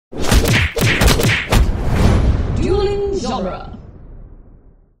genre.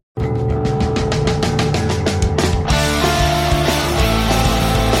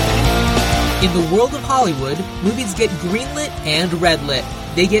 In the world of Hollywood, movies get greenlit and redlit.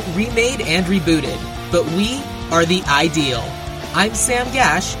 They get remade and rebooted. But we are the Ideal. I'm Sam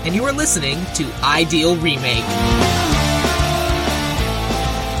Gash, and you are listening to Ideal Remake.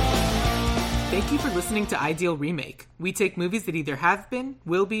 Thank you for listening to Ideal Remake. We take movies that either have been,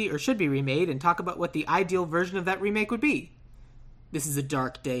 will be, or should be remade and talk about what the ideal version of that remake would be. This is a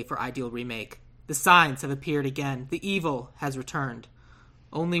dark day for Ideal Remake. The signs have appeared again. The evil has returned.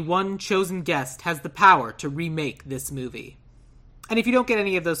 Only one chosen guest has the power to remake this movie. And if you don't get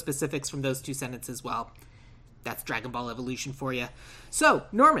any of those specifics from those two sentences, well, that's Dragon Ball Evolution for you. So,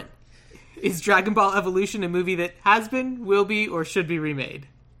 Norman, is Dragon Ball Evolution a movie that has been, will be, or should be remade?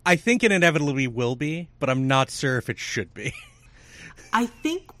 I think it inevitably will be, but I'm not sure if it should be. I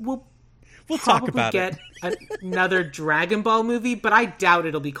think we'll talk about get another Dragon Ball movie, but I doubt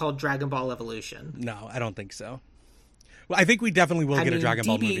it'll be called Dragon Ball Evolution. No, I don't think so. Well, I think we definitely will get a Dragon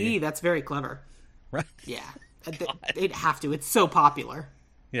Ball movie. DBE, that's very clever. Right? Yeah. It'd have to. It's so popular.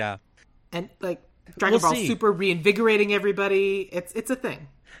 Yeah. And, like, Dragon Ball Super reinvigorating everybody. It's a thing.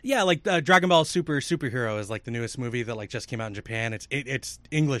 Yeah, like Dragon Ball Superhero is like the newest movie that like just came out in Japan. It's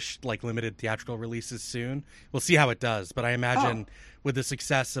English like limited theatrical releases soon. We'll see how it does, but I imagine with the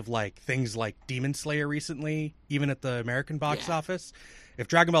success of like things like Demon Slayer recently, even at the American box office, if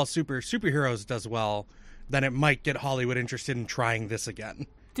Dragon Ball Superheroes does well, then it might get Hollywood interested in trying this again.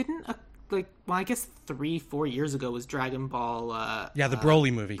 Didn't I guess 3-4 years ago was Dragon Ball. The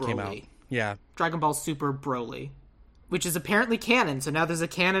Broly movie came out. Yeah, Dragon Ball Super Broly, which is apparently canon. So now there's a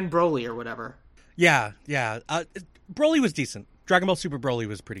canon Broly or whatever. Yeah. Broly was decent. Dragon Ball Super Broly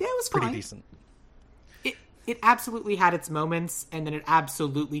was pretty decent. It absolutely had its moments, and then it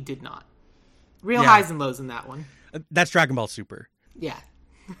absolutely did not. Real highs and lows in that one. That's Dragon Ball Super. Yeah.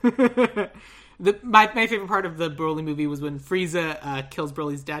 My favorite part of the Broly movie was when Frieza kills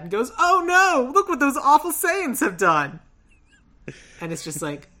Broly's dad and goes, "Oh no! Look what those awful Saiyans have done!" And it's just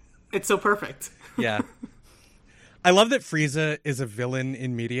like, it's so perfect. Yeah. I love that Frieza is a villain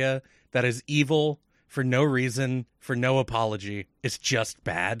in media that is evil for no reason, for no apology. It's just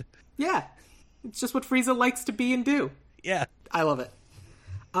bad. Yeah. It's just what Frieza likes to be and do. Yeah. I love it.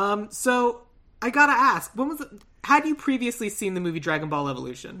 So, I gotta ask, had you previously seen the movie Dragon Ball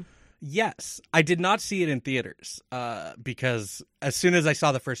Evolution? Yes. I did not see it in theaters, because as soon as I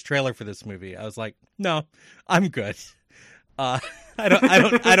saw the first trailer for this movie, I was like, no, I'm good. I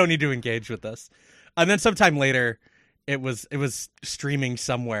don't need to engage with this. And then sometime later, it was streaming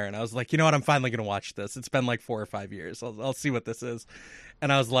somewhere, and I was like, you know what? I'm finally going to watch this. It's been like 4 or 5 years. I'll see what this is.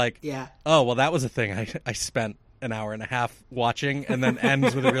 And I was like, yeah. Oh, well, that was a thing I spent an hour and a half watching, and then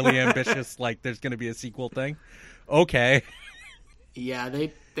ends with a really ambitious, like, there's going to be a sequel thing. Okay. Yeah,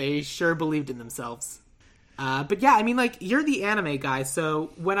 they sure believed in themselves. But yeah, I mean, like, you're the anime guy,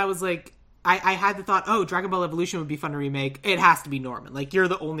 so when I was like, I had the thought, Dragon Ball Evolution would be fun to remake. It has to be Norman. Like, you're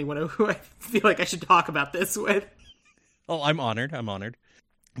the only one who I feel like I should talk about this with. Oh, I'm honored.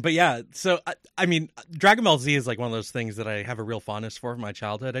 But yeah, so, I mean, Dragon Ball Z is like one of those things that I have a real fondness for from my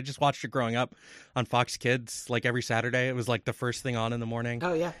childhood. I just watched it growing up on Fox Kids, like every Saturday. It was like the first thing on in the morning.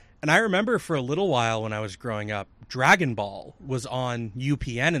 Oh, yeah. And I remember for a little while when I was growing up, Dragon Ball was on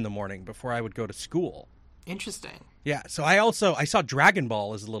UPN in the morning before I would go to school. Interesting. Yeah, so I saw Dragon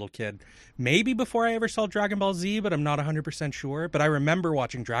Ball as a little kid, maybe before I ever saw Dragon Ball Z, but I'm not 100% sure. But I remember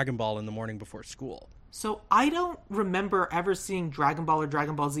watching Dragon Ball in the morning before school. So I don't remember ever seeing Dragon Ball or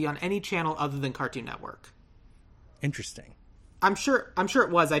Dragon Ball Z on any channel other than Cartoon Network. Interesting. I'm sure it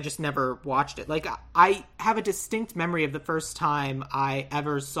was. I just never watched it. Like, I have a distinct memory of the first time I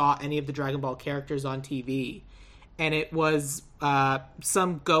ever saw any of the Dragon Ball characters on TV. And it was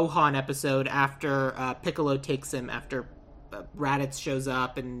some Gohan episode after Piccolo takes him, after Raditz shows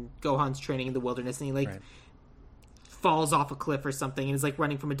up and Gohan's training in the wilderness, and he falls off a cliff or something and is like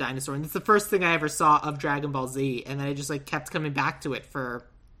running from a dinosaur. And it's the first thing I ever saw of Dragon Ball Z. And then I just like kept coming back to it for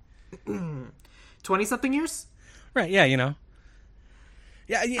 20-something years. Right, yeah, you know.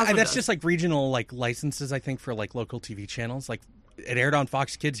 Yeah, that's just like regional like licenses, I think, for like local TV channels. Like it aired on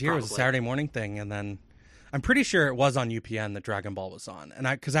Fox Kids here. Probably. It was a Saturday morning thing, and then I'm pretty sure it was on UPN that Dragon Ball was on. And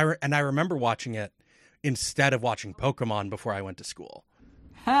I remember watching it instead of watching Pokemon before I went to school.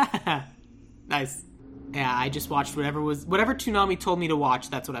 Nice. Yeah, I just watched whatever Toonami told me to watch.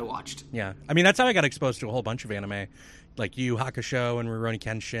 That's what I watched. Yeah, I mean that's how I got exposed to a whole bunch of anime, like Yu Yu Hakusho and Rurouni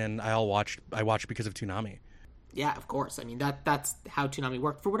Kenshin. I watched because of Toonami. Yeah, of course. I mean that's how Toonami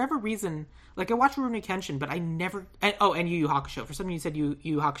worked. For whatever reason, like I watched Rurouni Kenshin, but I never. And Yu Yu Hakusho. For some reason, you said Yu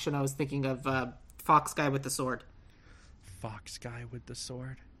Yu Hakusho, and I was thinking of Fox guy with the sword. fox guy with the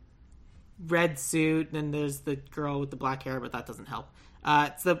sword? Red suit, and there's the girl with the black hair, but that doesn't help.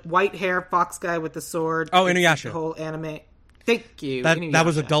 It's the white hair fox guy with the sword. Oh, It's Inuyasha. The whole anime. Thank you. That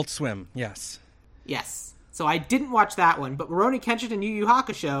was Inuyasha. Adult Swim, yes. Yes. So I didn't watch that one, but Rurouni Kenshin and Yu Yu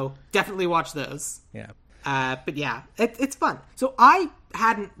Hakusho, definitely watch those. Yeah. But yeah, it's fun. So I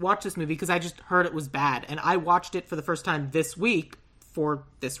hadn't watched this movie because I just heard it was bad, and I watched it for the first time this week for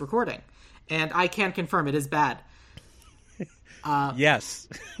this recording, and I can confirm it is bad. Yes.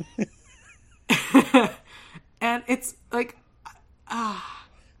 And it's like, I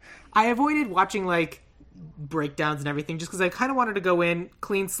avoided watching like breakdowns and everything just because I kind of wanted to go in,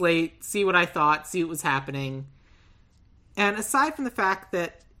 clean slate, see what I thought, see what was happening. And aside from the fact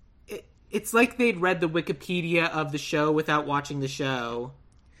that it's like they'd read the Wikipedia of the show without watching the show.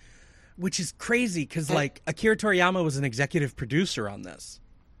 Which is crazy because, like, Akira Toriyama was an executive producer on this.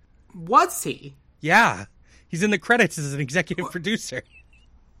 Was he? Yeah. He's in the credits as an executive producer.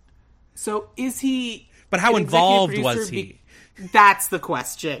 So is he... But how an involved executive was producer he? That's the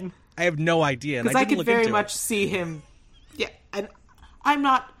question. I have no idea. Because I could very much see him... Yeah, and I'm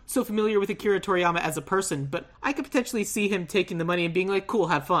not so familiar with Akira Toriyama as a person, but I could potentially see him taking the money and being like, cool,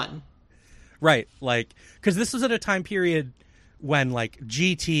 have fun. Right, like, because this was at a time period when, like,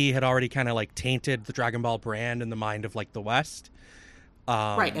 GT had already kind of, like, tainted the Dragon Ball brand in the mind of, like, the West.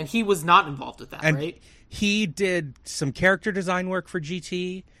 Right, and he was not involved with that, And right? he did some character design work for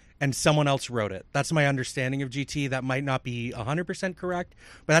GT, and someone else wrote it. That's my understanding of GT. That might not be 100% correct,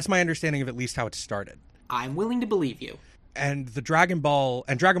 but that's my understanding of at least how it started. I'm willing to believe you. And the Dragon Ball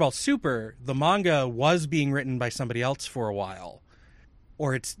Super, the manga was being written by somebody else for a while.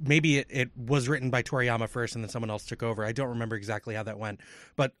 Or it was written by Toriyama first and then someone else took over. I don't remember exactly how that went.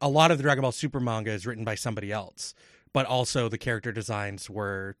 But a lot of the Dragon Ball Super manga is written by somebody else. But also the character designs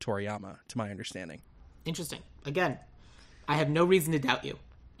were Toriyama, to my understanding. Interesting. Again, I have no reason to doubt you.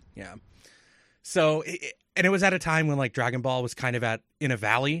 Yeah. So, and it was at a time when, like, Dragon Ball was kind of in a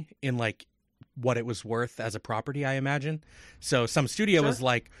valley in, like, what it was worth as a property, I imagine. So some studio was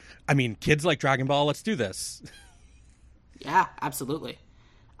like, I mean, kids like Dragon Ball, let's do this. Yeah, absolutely.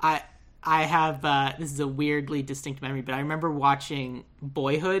 I have, this is a weirdly distinct memory, but I remember watching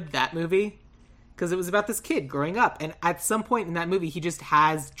Boyhood, that movie, because it was about this kid growing up, and at some point in that movie, he just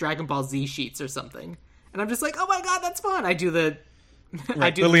has Dragon Ball Z sheets or something. And I'm just like, oh my god, that's fun! I do the... Right, I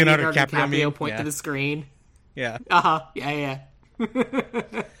do the the Leonardo Leonardo DiCaprio DiCaprio meme. point to the screen. Yeah. Uh-huh, yeah.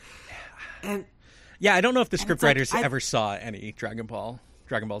 And yeah, I don't know if the scriptwriters like, ever saw any Dragon Ball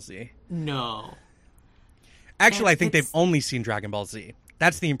Z. No. Actually, And I think they've only seen Dragon Ball Z.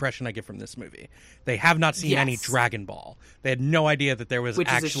 That's the impression I get from this movie. They have not seen any Yes. Dragon Ball. They had no idea that there was Which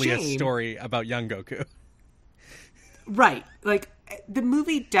is a actually a shame. story about young Goku. Right. Like, the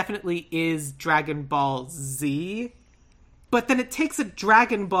movie definitely is Dragon Ball Z, but then it takes a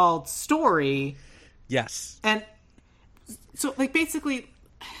Dragon Ball story, Yes. and so, like, basically,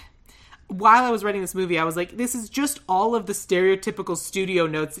 while I was writing this movie, I was like, this is just all of the stereotypical studio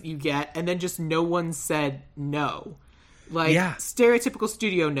notes that you get, and then just no one said no. Like, Yeah. stereotypical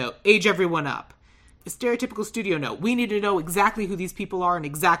studio note, age everyone up. A stereotypical studio note, we need to know exactly who these people are and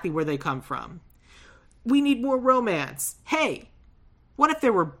exactly where they come from. We need more romance. Hey, what if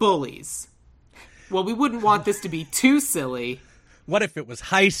there were bullies? Well, we wouldn't want this to be too silly. What if it was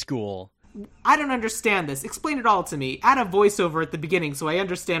high school? I don't understand this. Explain it all to me. Add a voiceover at the beginning so I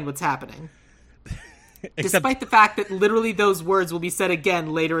understand what's happening. Despite the fact that literally those words will be said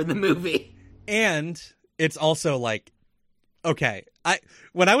again later in the movie. And it's also like, okay,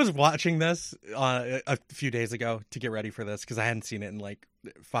 when I was watching this a few days ago to get ready for this, because I hadn't seen it in like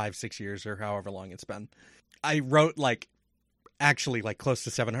 5-6 years or however long it's been, I wrote actually close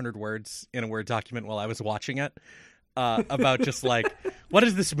to 700 words in a Word document while I was watching it about just like, what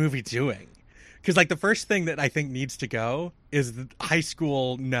is this movie doing? Because like the first thing that I think needs to go is the high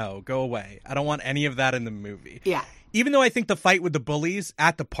school, no, go away. I don't want any of that in the movie. Yeah. Even though I think the fight with the bullies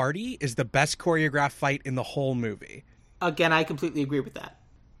at the party is the best choreographed fight in the whole movie. Again, I completely agree with that.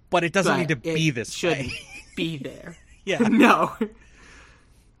 But it doesn't But need to be it this shouldn't way. be there. Yeah. No.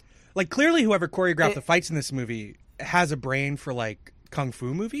 Like, clearly whoever choreographed the fights in this movie has a brain for, like, kung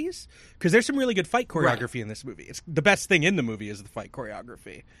fu movies. Because there's some really good fight choreography in this movie. It's the best thing in the movie is the fight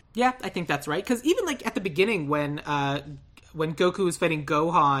choreography. Yeah, I think that's right. Because even, like, at the beginning when Goku was fighting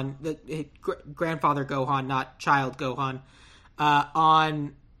Gohan, grandfather Gohan, not child Gohan,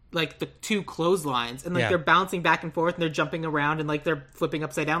 on, like, the two clotheslines. And, like, they're bouncing back and forth and they're jumping around and, like, they're flipping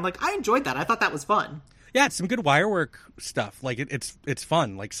upside down. Like, I enjoyed that. I thought that was fun. Yeah, it's some good wire work stuff. Like, it's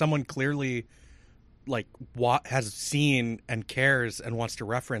fun. Like, someone clearly like has seen and cares and wants to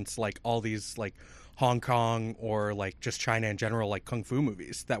reference like all these like Hong Kong or like just China in general, like kung fu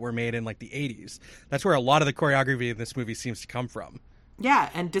movies that were made in like the 80s. That's where a lot of the choreography in this movie seems to come from. Yeah,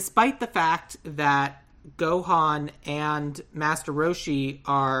 and despite the fact that Gohan and Master Roshi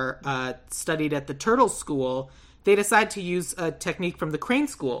are studied at the Turtle School, they decide to use a technique from the Crane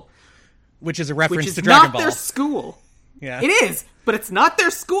School. Which is a reference which is to Dragon not Ball. Their school. Yeah. It is, but it's not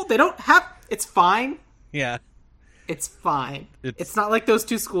their school. They don't have... It's fine. Yeah. It's fine. It's not like those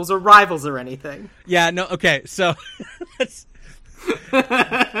two schools are rivals or anything. Yeah, no, okay, so...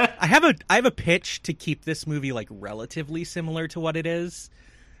 I have a pitch to keep this movie, like, relatively similar to what it is.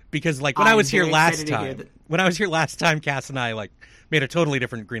 Because, like, when I was here last time, Cass and I, like, made a totally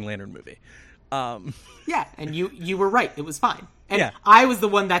different Green Lantern movie. Yeah, and you were right. It was fine. And yeah. I was the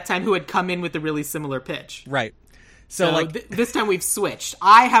one that time who had come in with a really similar pitch. Right. So like... this time we've switched.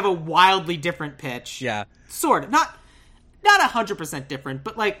 I have a wildly different pitch. Yeah. Sort of. Not 100% different,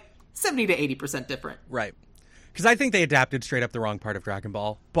 but like 70 to 80% different. Right. Because I think they adapted straight up the wrong part of Dragon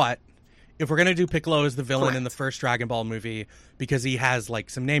Ball. But if we're going to do Piccolo as the villain in the first Dragon Ball movie, because he has like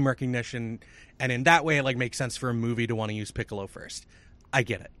some name recognition, and in that way it like makes sense for a movie to want to use Piccolo first. I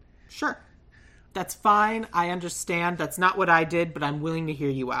get it. Sure. That's fine. I understand. That's not what I did, but I'm willing to hear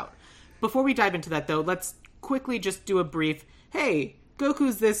you out. Before we dive into that, though, let's quickly just do a brief, hey,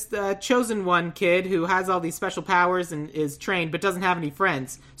 Goku's this chosen one kid who has all these special powers and is trained but doesn't have any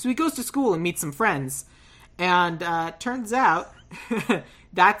friends. So he goes to school and meets some friends. And turns out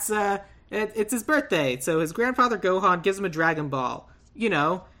that's it's his birthday. So his grandfather Gohan gives him a Dragon Ball. You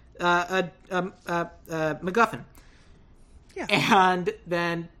know, MacGuffin. Yeah. And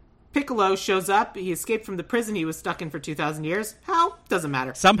then... Piccolo shows up. He escaped from the prison he was stuck in for 2,000 years. How? Doesn't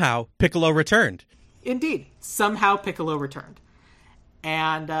matter. Somehow, Piccolo returned. Indeed. Somehow, Piccolo returned.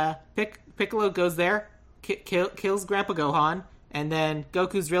 And Piccolo goes there, kills Grandpa Gohan, and then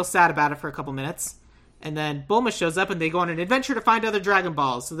Goku's real sad about it for a couple minutes. And then Bulma shows up, and they go on an adventure to find other Dragon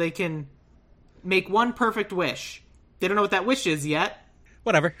Balls so they can make one perfect wish. They don't know what that wish is yet.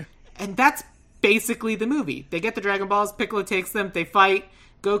 Whatever. And that's basically the movie. They get the Dragon Balls, Piccolo takes them, they fight...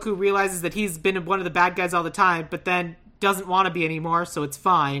 Goku realizes that he's been one of the bad guys all the time, but then doesn't want to be anymore, so it's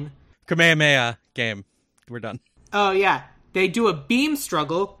fine. Kamehameha game. We're done. Oh, yeah. They do a beam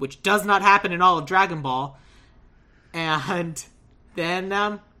struggle, which does not happen in all of Dragon Ball. And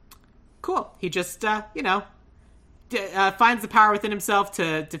then, cool. He just, finds the power within himself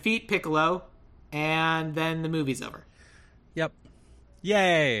to defeat Piccolo, and then the movie's over. Yep.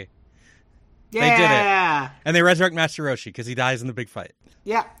 Yay! Yeah! They did it. And they resurrect Master Roshi, because he dies in the big fight.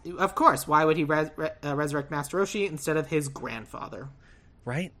 Yeah, of course. Why would he resurrect Master Roshi instead of his grandfather?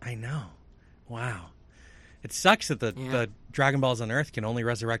 Right? I know. Wow. It sucks that the Dragon Balls on Earth can only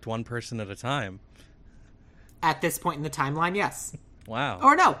resurrect one person at a time. At this point in the timeline, yes. Wow.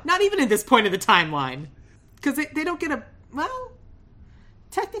 Or no, not even at this point in the timeline. Because they don't get a... Well,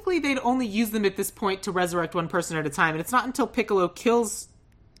 technically they'd only use them at this point to resurrect one person at a time. And it's not until Piccolo kills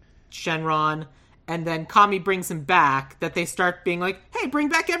Shenron... and then Kami brings him back, that they start being like, hey, bring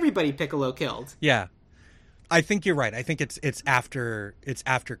back everybody Piccolo killed. Yeah. I think you're right. I think it's after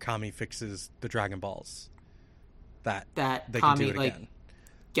Kami fixes the Dragon Balls that they Kami, can do it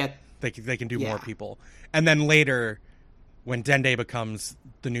again. They can do more people. And then later, when Dende becomes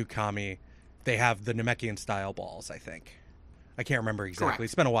the new Kami, they have the Namekian style balls, I think. I can't remember exactly. Correct.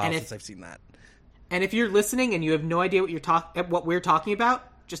 It's been a while since I've seen that. And if you're listening and you have no idea what we're talking about,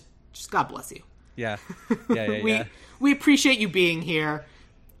 just God bless you. Yeah. We appreciate you being here.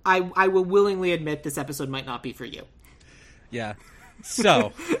 I will willingly admit this episode might not be for you. Yeah.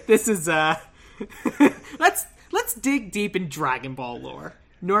 So this is let's dig deep in Dragon Ball lore.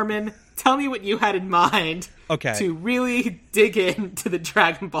 Norman, tell me what you had in mind to really dig into the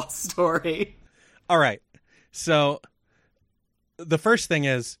Dragon Ball story. All right. So the first thing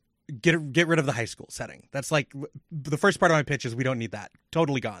is get rid of the high school setting. That's like the first part of my pitch is we don't need that.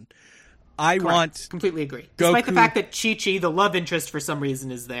 Totally gone. Completely agree. Despite the fact that Chi-Chi, the love interest, for some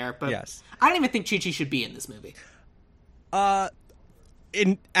reason is there, but yes. I don't even think Chi-Chi should be in this movie.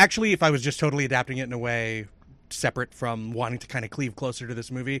 If I was just totally adapting it in a way separate from wanting to kind of cleave closer to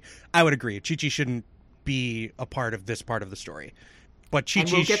this movie, I would agree. Chi-Chi shouldn't be a part of this part of the story. But Chi-Chi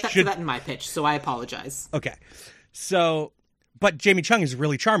and we'll get to that in my pitch, so I apologize. Okay. So, but Jamie Chung is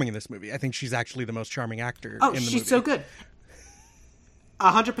really charming in this movie. I think she's actually the most charming actor in the movie. Oh, she's so good.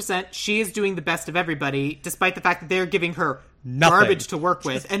 100%. She is doing the best of everybody, despite the fact that they're giving her garbage to work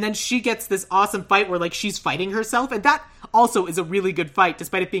with. And then she gets this awesome fight where, like, she's fighting herself. And that also is a really good fight,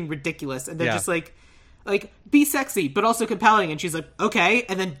 despite it being ridiculous. And they're just like, be sexy, but also compelling. And she's like, okay,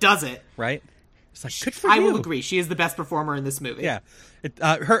 and then does it. Right. It's like, good for I you. will agree. She is the best performer in this movie. Yeah.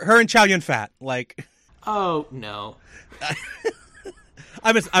 Her and Chow Yun-fat, like... Oh, no.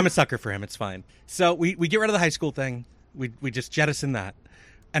 I'm a sucker for him. It's fine. So we get rid of the high school thing. We just jettison that.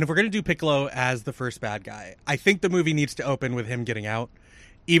 And if we're going to do Piccolo as the first bad guy, I think the movie needs to open with him getting out,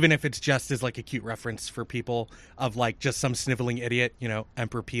 even if it's just as like a cute reference for people of like just some sniveling idiot,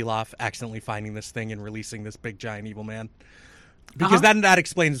 Emperor Pilaf accidentally finding this thing and releasing this big giant evil man. Because that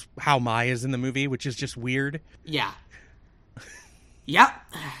explains how Mai is in the movie, which is just weird. Yeah. Yep.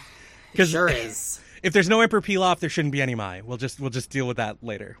 It sure Because is. if there's no Emperor Pilaf, there shouldn't be any Mai. We'll just deal with that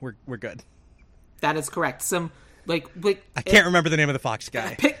later. We're good. That is correct. Some like I can't remember the name of the fox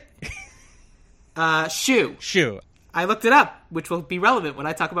guy. Shu. Shu. I looked it up, which will be relevant when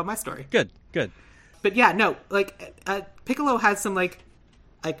I talk about my story. Good. But yeah, no, like Piccolo has some like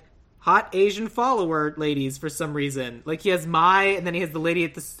hot Asian follower ladies for some reason. Like he has Mai, and then he has the lady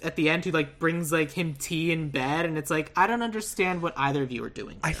at the end who like brings like him tea in bed, and it's like I don't understand what either of you are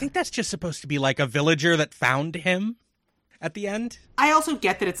doing. I think that's just supposed to be like a villager that found him at the end. I also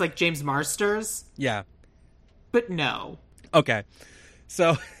get that it's like James Marsters, Yeah. but no. Okay.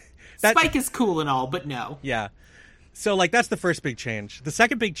 So Spike is cool and all, but no. Yeah. So like that's the first big change. The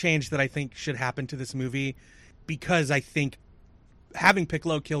second big change that I think should happen to this movie, because I think having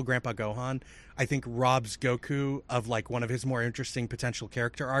Piccolo kill Grandpa Gohan, I think robs Goku of like one of his more interesting potential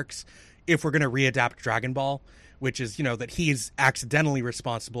character arcs if we're going to readapt Dragon Ball, which is, that he's accidentally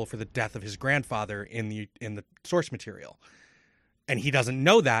responsible for the death of his grandfather in the source material. And he doesn't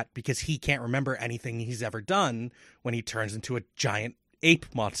know that because he can't remember anything he's ever done when he turns into a giant ape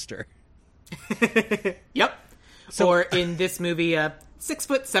monster. Yep. Or in this movie, 6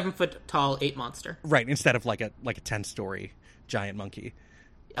 foot, 7 foot tall ape monster. Right, instead of like a 10-story giant monkey.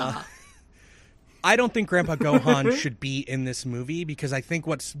 I don't think Grandpa Gohan should be in this movie because I think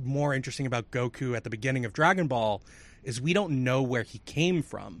what's more interesting about Goku at the beginning of Dragon Ball is we don't know where he came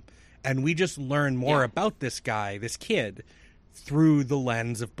from. And we just learn more about this guy, this kid, through the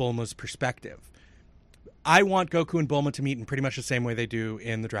lens of Bulma's perspective. I want Goku and Bulma to meet in pretty much the same way they do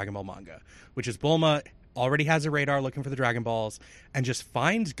in the Dragon Ball manga, which is Bulma already has a radar looking for the Dragon Balls and just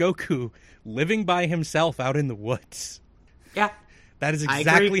finds Goku living by himself out in the woods. Yeah. That is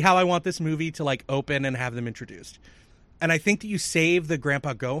exactly how I want this movie to like open and have them introduced. And I think that you save the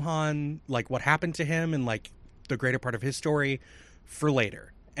Grandpa Gohan, like what happened to him and like the greater part of his story for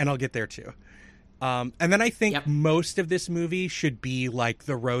later. And I'll get there too. And then I think most of this movie should be like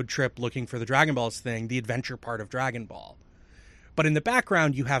the road trip looking for the Dragon Balls thing, the adventure part of Dragon Ball. But in the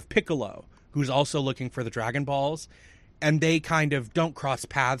background, you have Piccolo, who's also looking for the Dragon Balls. And they kind of don't cross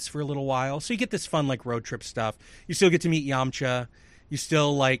paths for a little while. So you get this fun like road trip stuff. You still get to meet Yamcha. You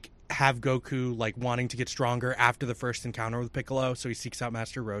still like have Goku like wanting to get stronger after the first encounter with Piccolo. So he seeks out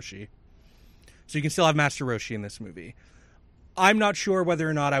Master Roshi. So you can still have Master Roshi in this movie. I'm not sure whether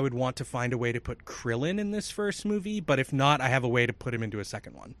or not I would want to find a way to put Krillin in this first movie, but if not, I have a way to put him into a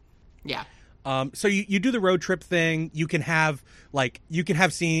second one. Yeah. So you do the road trip thing. You can have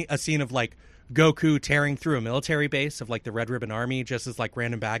a scene of like Goku tearing through a military base of like the Red Ribbon Army, just as like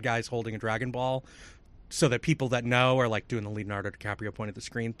random bad guys holding a Dragon Ball, so that people that know are like doing the Leonardo DiCaprio point at the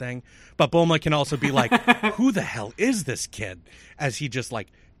screen thing. But Bulma can also be like, who the hell is this kid? As he just like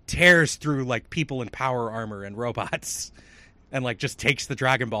tears through like people in power armor and robots. And like just takes the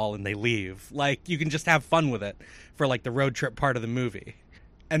Dragon Ball and they leave. Like you can just have fun with it for like the road trip part of the movie.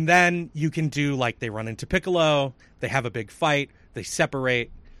 And then you can do like they run into Piccolo, they have a big fight, they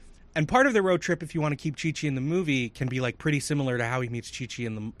separate. And part of the road trip, if you want to keep Chi-Chi in the movie, can be like pretty similar to how he meets Chi-Chi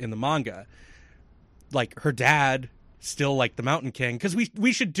in the manga. Like her dad, still like the Mountain King, because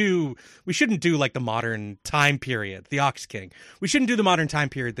we shouldn't do like the modern time period, the Ox King. We shouldn't do the modern time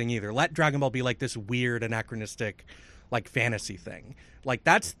period thing either. Let Dragon Ball be like this weird anachronistic like fantasy thing. Like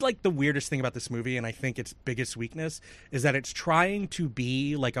that's like the weirdest thing about this movie, and I think its biggest weakness is that it's trying to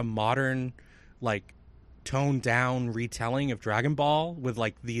be like a modern, like toned down retelling of Dragon Ball with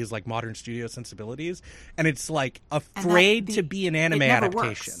like these like modern studio sensibilities, and it's like afraid to be an anime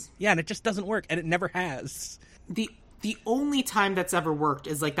adaptation. Works. Yeah, and it just doesn't work, and it never has. The only time that's ever worked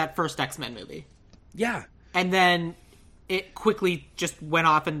is like that first X-Men movie. Yeah. And then it quickly just went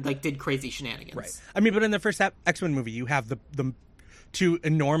off and like did crazy shenanigans. Right. I mean, but in the first X-Men movie, you have the two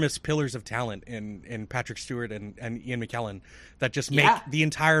enormous pillars of talent in Patrick Stewart and Ian McKellen that just make the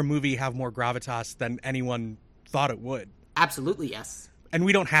entire movie have more gravitas than anyone thought it would. Absolutely, yes. And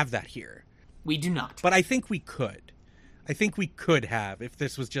we don't have that here. We do not. But I think we could. I think we could have if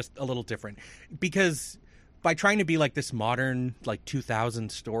this was just a little different. Because by trying to be like this modern, like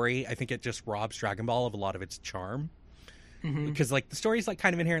 2000 story, I think it just robs Dragon Ball of a lot of its charm. because like the story's like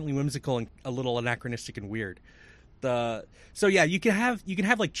kind of inherently whimsical and a little anachronistic and weird. So yeah, you can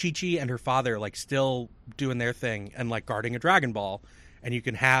have like Chi-Chi and her father like still doing their thing and like guarding a Dragon Ball, and you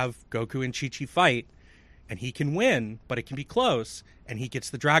can have Goku and Chi-Chi fight, and he can win, but it can be close, and he gets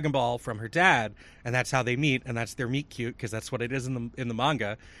the Dragon Ball from her dad, and that's how they meet, and that's their meet cute, because that's what it is in the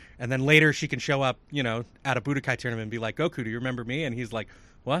manga. And then later she can show up, you know, at a Budokai tournament and be like, Goku, do you remember me? And he's like,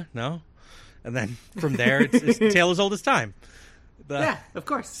 what? No. And then from there, it's tale as old as time. Yeah, of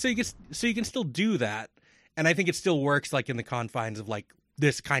course. So you can still do that, and I think it still works like in the confines of like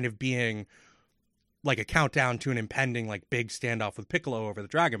this kind of being like a countdown to an impending like big standoff with Piccolo over the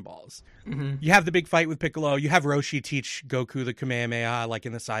Dragon Balls. Mm-hmm. You have the big fight with Piccolo. You have Roshi teach Goku the Kamehameha like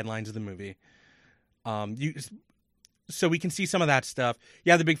in the sidelines of the movie. So we can see some of that stuff.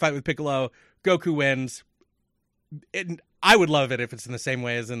 You have the big fight with Piccolo. Goku wins. I would love it if it's in the same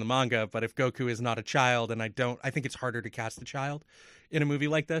way as in the manga, but if Goku is not a child, and I think it's harder to cast a child in a movie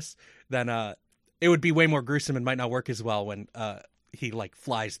like this, then it would be way more gruesome and might not work as well when he like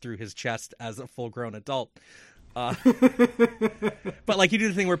flies through his chest as a full-grown adult. But like you do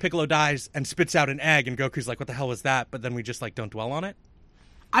the thing where Piccolo dies and spits out an egg, and Goku's like, what the hell was that? But then we just like don't dwell on it.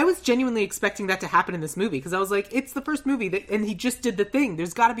 I was genuinely expecting that to happen in this movie, because I was like, it's the first movie and he just did the thing.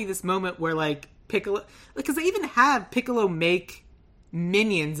 There's got to be this moment where like Piccolo, because they even have Piccolo make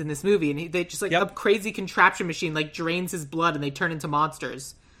minions in this movie, and they just like a crazy contraption machine like drains his blood and they turn into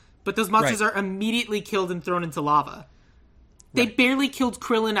monsters. But those monsters are immediately killed and thrown into lava. They barely killed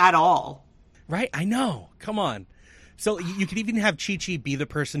Krillin at all. Right, I know. Come on. So you could even have Chi-Chi be the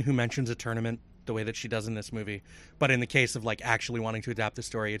person who mentions a tournament the way that she does in this movie. But in the case of like actually wanting to adapt the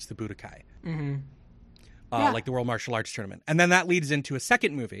story, it's the Budokai. Mm-hmm. Like the World Martial Arts Tournament. And then that leads into a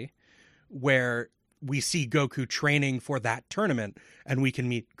second movie where we see Goku training for that tournament, and we can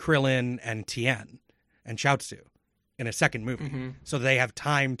meet Krillin and Tien and Chaozu in a second movie. Mm-hmm. So they have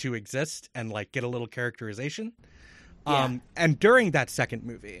time to exist and like get a little characterization. And during that second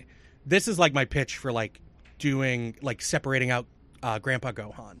movie, this is like my pitch for like doing like separating out Grandpa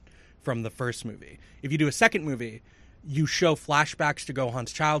Gohan from the first movie. If you do a second movie, you show flashbacks to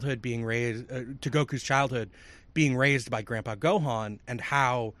Gohan's childhood being raised to Goku's childhood being raised by Grandpa Gohan, and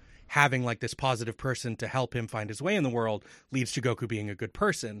how having like this positive person to help him find his way in the world leads to Goku being a good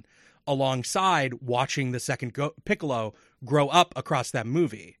person, alongside watching the second Piccolo grow up across that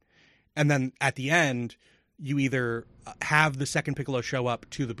movie. And then at the end, you either have the second Piccolo show up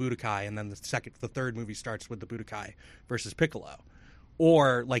to the Budokai, and then the third movie starts with the Budokai versus Piccolo.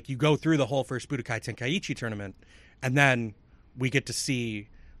 Or like you go through the whole first Budokai Tenkaichi tournament, and then we get to see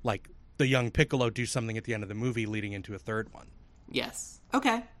like the young Piccolo do something at the end of the movie leading into a third one. Yes.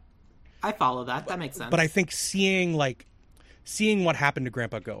 Okay. I follow that. That makes sense. But I think seeing what happened to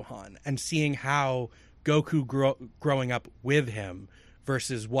Grandpa Gohan and seeing how Goku growing up with him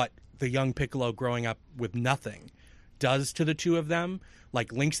versus what the young Piccolo growing up with nothing does to the two of them,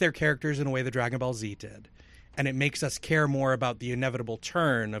 like links their characters in a way that Dragon Ball Z did. And it makes us care more about the inevitable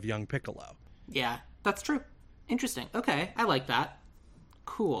turn of young Piccolo. Yeah, that's true. Interesting. Okay, I like that.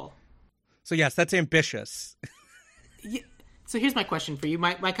 Cool. So yes, that's ambitious. Yeah. So here's my question for you.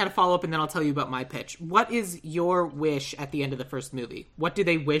 My kind of follow-up, and then I'll tell you about my pitch. What is your wish at the end of the first movie? What do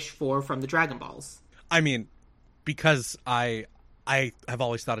they wish for from the Dragon Balls? I mean, because I have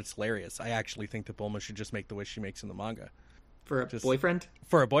always thought it's hilarious. I actually think that Bulma should just make the wish she makes in the manga. For a boyfriend?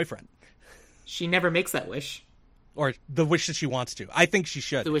 For a boyfriend. She never makes that wish. Or the wish that she wants to. I think she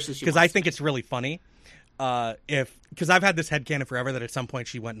should. The wish that she wants to. Because I think it's really funny. Because I've had this headcanon forever that at some point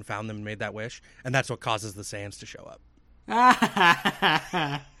she went and found them and made that wish. And that's what causes the Saiyans to show up.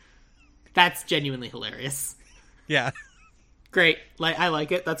 That's genuinely hilarious. Yeah. Great. I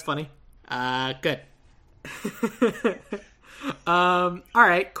like it. That's funny. Good. All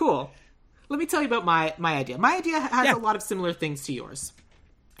right, cool. Let me tell you about my idea. My idea has a lot of similar things to yours.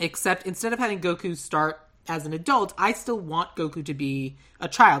 Except instead of having Goku start as an adult, I still want Goku to be a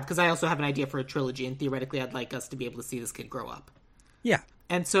child, because I also have an idea for a trilogy, and theoretically I'd like us to be able to see this kid grow up. Yeah.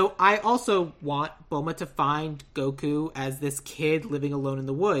 And so I also want Bulma to find Goku as this kid living alone in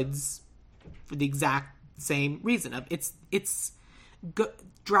the woods for the exact same reason.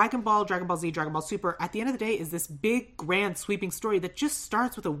 Dragon Ball, Dragon Ball Z, Dragon Ball Super, at the end of the day, is this big, grand, sweeping story that just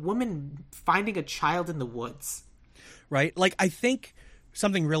starts with a woman finding a child in the woods. Right? Like, I think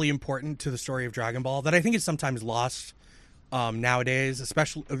something really important to the story of Dragon Ball that I think is sometimes lost nowadays,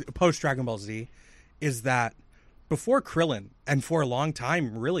 especially post-Dragon Ball Z, is that before Krillin, and for a long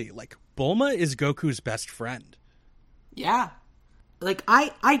time, really, like, Bulma is Goku's best friend. Yeah. Like,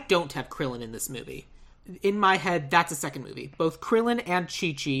 I don't have Krillin in this movie. In my head, that's a second movie. Both Krillin and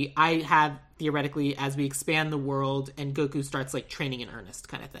Chi-Chi, I have theoretically as we expand the world and Goku starts like training in earnest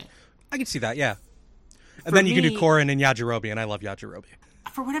kind of thing. I can see that, yeah. And then you can do Korin and Yajirobe, and I love Yajirobe.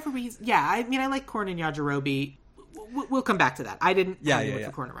 For whatever reason, yeah, I mean, I like Korin and Yajirobe. We'll come back to that. I didn't have anyone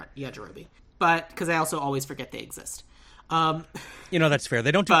for Korin and Yajirobe, but because I also always forget they exist. That's fair.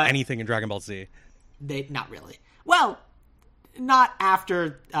 They don't do anything in Dragon Ball Z. Not really. Well, not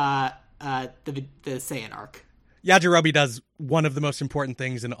after the Saiyan arc. Yajirobe does one of the most important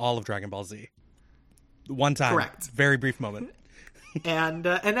things in all of Dragon Ball Z. One time. Correct. Very brief moment. and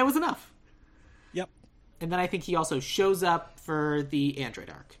that was enough. Yep. And then I think he also shows up for the Android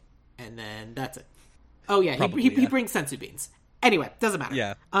arc. And then that's it. Oh, yeah. He brings sensu beans. Anyway, doesn't matter.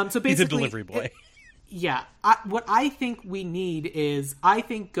 Yeah. So basically, he's a delivery boy. Yeah. What I think we need is, I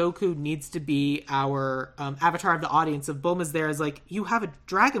think Goku needs to be our avatar of the audience. If Bulma's there, is like, you have a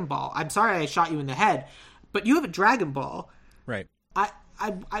Dragon Ball. I'm sorry I shot you in the head, but you have a Dragon Ball. Right.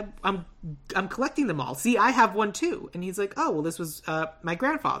 I'm collecting them all. See, I have one too. And he's like, oh, well, this was my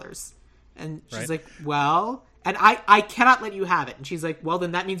grandfather's. And she's like, well, and I cannot let you have it. And she's like, well,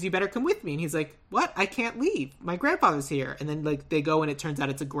 then that means you better come with me. And he's like, what? I can't leave. My grandfather's here. And then like they go and it turns out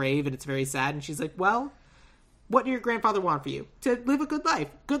it's a grave and it's very sad. And she's like, well, what did your grandfather want for you? To live a good life.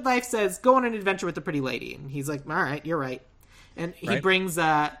 Good life says go on an adventure with a pretty lady. And he's like, all right, you're right. And he brings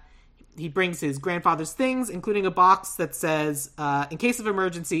his grandfather's things, including a box that says, in case of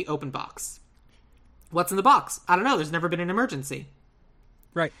emergency, open box. What's in the box? I don't know. There's never been an emergency.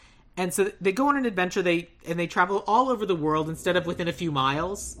 Right. And so they go on an adventure. They travel all over the world instead of within a few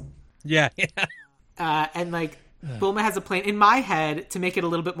miles. Yeah. And like Bulma has a plan. In my head, to make it a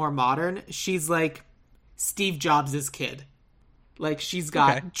little bit more modern, she's like Steve Jobs' kid. Like she's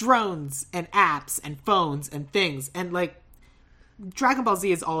got drones and apps and phones and things. And like Dragon Ball Z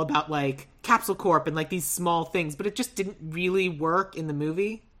is all about like Capsule Corp and like these small things, but it just didn't really work in the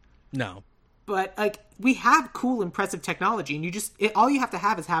movie. No. But like we have cool, impressive technology, and all you have to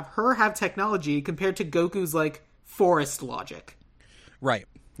have is have her have technology compared to Goku's like forest logic. Right.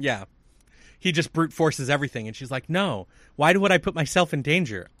 Yeah. He just brute forces everything, and she's like, "No, why would I put myself in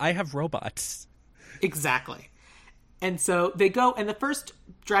danger? I have robots." Exactly. And so they go, and the first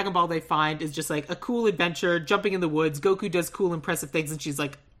Dragon Ball they find is just like a cool adventure, jumping in the woods. Goku does cool, impressive things, and she's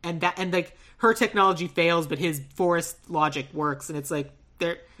like, and like her technology fails, but his forest logic works, and it's like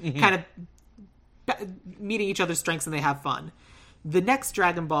they're kind of meeting each other's strengths and they have fun. The next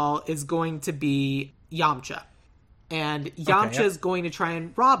Dragon Ball is going to be Yamcha. And Yamcha is going to try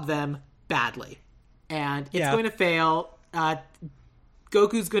and rob them badly. And it's going to fail.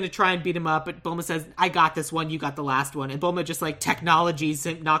 Goku's going to try and beat him up, but Bulma says, I got this one, you got the last one. And Bulma just like technologies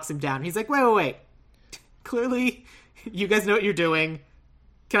and knocks him down. He's like, wait. Clearly, you guys know what you're doing.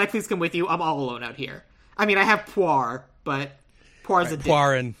 Can I please come with you? I'm all alone out here. I mean, I have Puar, but Puar's a dick.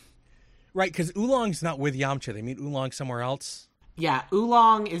 Puar and... Right, because Oolong's not with Yamcha. They meet Oolong somewhere else. Yeah,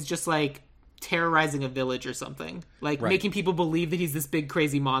 Oolong is just, like, terrorizing a village or something. Like, making people believe that he's this big,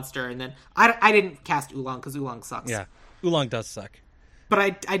 crazy monster. And then, I didn't cast Oolong, because Oolong sucks. Yeah, Oolong does suck. But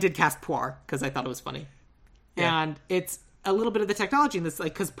I did cast Puar, because I thought it was funny. Yeah. And it's a little bit of the technology in this,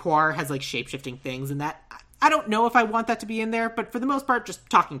 like, because Puar has, like, shape-shifting things, and that... I don't know if I want that to be in there, but for the most part, just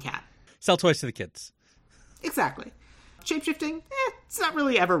talking cat. Sell toys to the kids. Exactly. Shape-shifting, it's not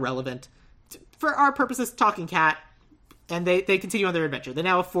really ever relevant. For our purposes, talking cat, and they continue on their adventure. They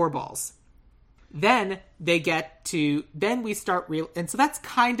now have 4 balls. Then we start and so that's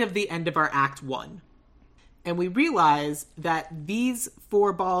kind of the end of our Act 1. And we realize that these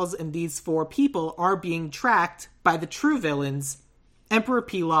 4 balls and these 4 people are being tracked by the true villains, Emperor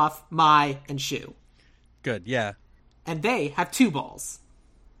Pilaf, Mai, and Shu. Good, yeah. And they have 2 balls.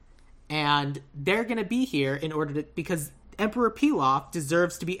 And they're going to be here because Emperor Pilaf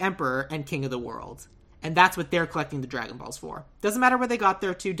deserves to be emperor and king of the world. And that's what they're collecting the Dragon Balls for. Doesn't matter where they got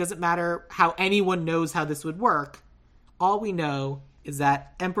there to, doesn't matter how anyone knows how this would work. All we know is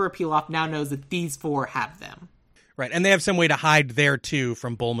that Emperor Pilaf now knows that these 4 have them. Right, and they have some way to hide there too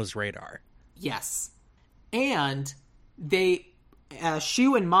from Bulma's radar. Yes. And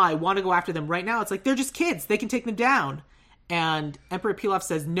Shu and Mai want to go after them right now. It's like, they're just kids. They can take them down. And Emperor Pilaf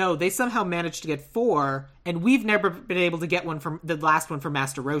says, no, they somehow managed to get 4, and we've never been able to get one from the last one from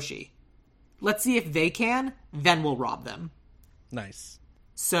Master Roshi. Let's see if they can, then we'll rob them. Nice.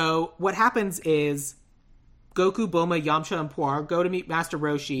 So what happens is Goku, Bulma, Yamcha, and Puar go to meet Master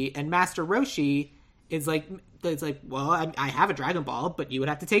Roshi, and Master Roshi is like, well, I have a Dragon Ball, but you would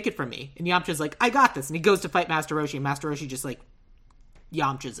have to take it from me. And Yamcha's like, I got this. And he goes to fight Master Roshi, and Master Roshi just like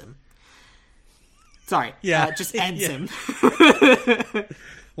Yamcha's him. Sorry. Yeah. Just ends him.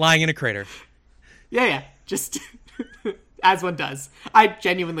 Lying in a crater. Yeah. Just As one does. I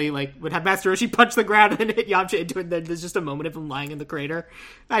genuinely, would have Master Roshi punch the ground and then hit Yamcha into it, and then there's just a moment of him lying in the crater.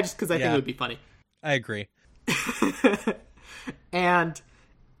 Because I think it would be funny. I agree.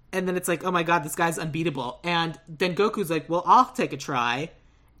 And then it's like, oh my god, this guy's unbeatable. And then Goku's like, well, I'll take a try.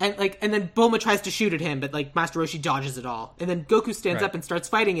 And then Bulma tries to shoot at him, but Master Roshi dodges it all. And then Goku stands up and starts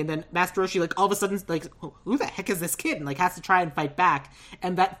fighting, and then Master Roshi all of a sudden who the heck is this kid? And has to try and fight back.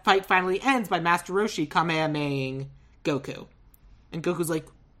 And that fight finally ends by Master Roshi Kamehamehaing Goku. And Goku's like,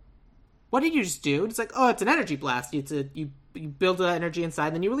 what did you just do? And it's like, oh, it's an energy blast. You build the energy inside,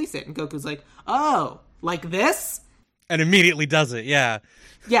 and then you release it. And Goku's like, oh, like this? And immediately does it, yeah.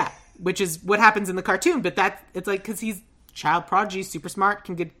 Yeah, which is what happens in the cartoon, but it's because he's child prodigy, super smart,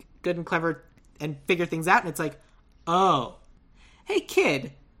 can get good and clever and figure things out, and it's like, oh, hey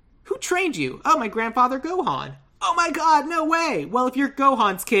kid, who trained you? Oh, my grandfather Gohan. Oh my god, no way! Well, if you're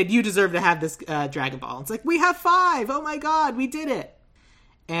Gohan's kid, you deserve to have this Dragon Ball. It's like, we have 5! Oh my god, we did it!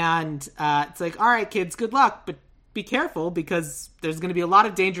 And it's like, alright kids, good luck, but be careful, because there's going to be a lot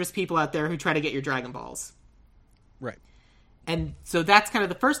of dangerous people out there who try to get your Dragon Balls. Right. And so that's kind of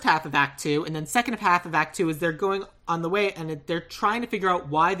the first half of Act 2, and then second half of Act 2 is they're going on the way, and they're trying to figure out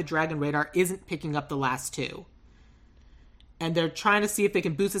why the Dragon Radar isn't picking up the last 2. And they're trying to see if they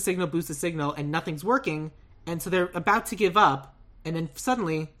can boost the signal, and nothing's working. And so they're about to give up, and then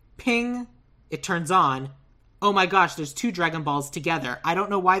suddenly, ping, it turns on. Oh my gosh, there's 2 Dragon Balls together. I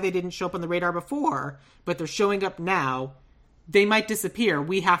don't know why they didn't show up on the radar before, but they're showing up now. They might disappear.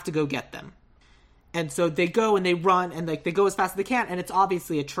 We have to go get them. And so they go and they run, and they go as fast as they can, and it's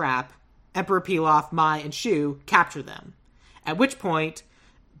obviously a trap. Emperor Pilaf, Mai, and Shu capture them. At which point,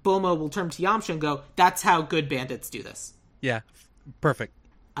 Bulma will turn to Yamcha and go, that's how good bandits do this. Yeah, perfect.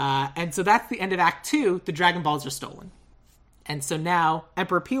 And so that's the end of Act 2. The Dragon Balls are stolen. And so now,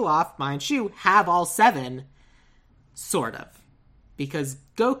 Emperor Pilaf, Mai, and Shu have all 7, sort of. Because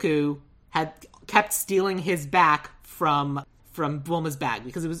Goku had kept stealing his back from Bulma's bag,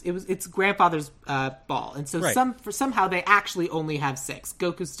 because it's grandfather's ball. And so somehow they actually only have 6.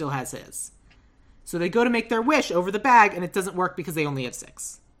 Goku still has his. So they go to make their wish over the bag, and it doesn't work because they only have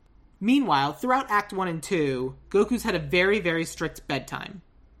 6. Meanwhile, throughout Act 1 and 2, Goku's had a very, very strict bedtime.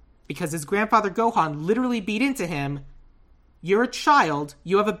 Because his grandfather Gohan literally beat into him, you're a child,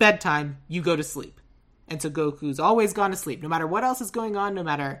 you have a bedtime, you go to sleep. And so Goku's always gone to sleep. No matter what else is going on, no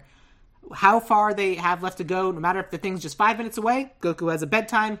matter how far they have left to go, no matter if the thing's just 5 minutes away, Goku has a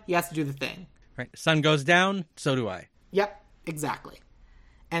bedtime, he has to do the thing. Right. Sun goes down, so do I. Yep, exactly.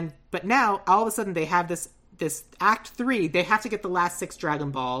 But now, all of a sudden, they have this Act 3, they have to get the last 6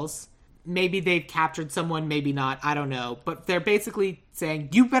 Dragon Balls. Maybe they've captured someone, maybe not, I don't know. But they're basically saying,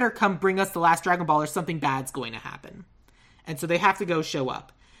 you better come bring us the last Dragon Ball or something bad's going to happen. And so they have to go show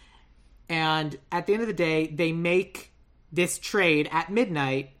up. And at the end of the day, they make this trade at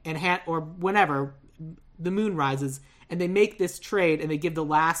midnight, or whenever the moon rises, and they make this trade, and they give the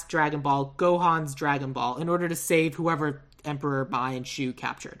last Dragon Ball, Gohan's Dragon Ball, in order to save whoever Emperor Mai and Shu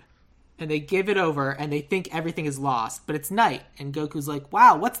captured. And they give it over, and they think everything is lost. But it's night, and Goku's like,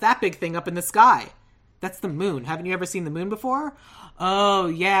 wow, what's that big thing up in the sky? That's the moon. Haven't you ever seen the moon before? Oh,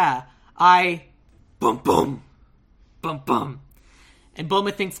 yeah. Bum, bum. Bum, bum. And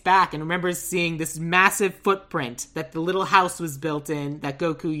Bulma thinks back and remembers seeing this massive footprint that the little house was built in that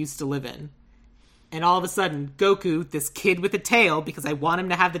Goku used to live in. And all of a sudden, Goku, this kid with a tail, because I want him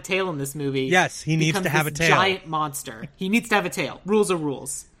to have the tail in this movie. Yes, he needs to have a tail. Giant monster. He needs to have a tail. Rules are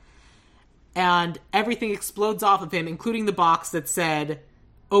rules. And everything explodes off of him, including the box that said,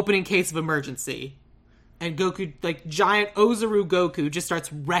 open in case of emergency. And Goku, giant Ozaru Goku, just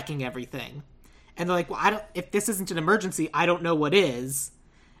starts wrecking everything. And they're like, well, if this isn't an emergency, I don't know what is.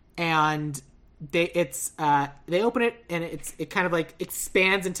 And they open it, and it kind of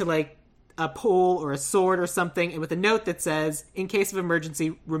expands into a pole or a sword or something, and with a note that says, in case of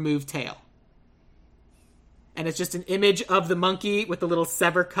emergency, remove tail. And it's just an image of the monkey with a little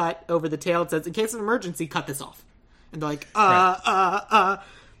sever cut over the tail. It says, in case of emergency, cut this off. And they're like,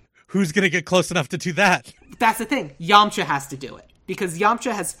 Who's going to get close enough to do that? That's the thing. Yamcha has to do it. Because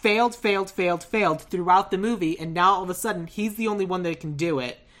Yamcha has failed throughout the movie, and now all of a sudden, he's the only one that can do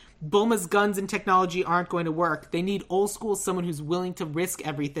it. Bulma's guns and technology aren't going to work. They need old school someone who's willing to risk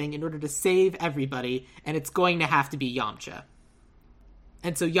everything in order to save everybody, and it's going to have to be Yamcha.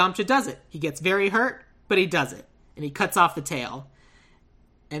 And so Yamcha does it. He gets very hurt, but he does it. And he cuts off the tail.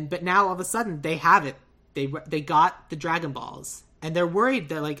 But now all of a sudden, they have it. They got the Dragon Balls. And they're worried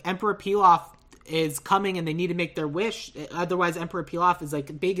that Emperor Pilaf is coming and they need to make their wish. Otherwise, Emperor Pilaf is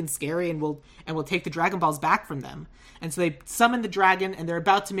like big and scary and will take the Dragon Balls back from them. And so they summon the dragon and they're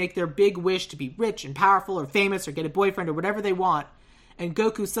about to make their big wish to be rich and powerful or famous or get a boyfriend or whatever they want. And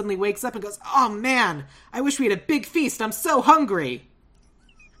Goku suddenly wakes up and goes, "Oh man, I wish we had a big feast. I'm so hungry."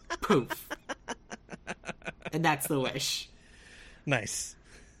 Poof. And that's the wish. Nice.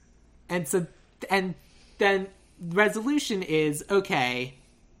 And then resolution is, okay,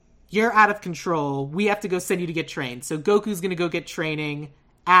 you're out of control. We have to go send you to get trained. So Goku's going to go get training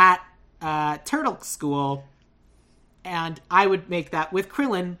at Turtle School. And I would make that with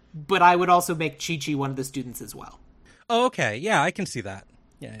Krillin, but I would also make Chi-Chi one of the students as well. Oh, okay. Yeah, I can see that.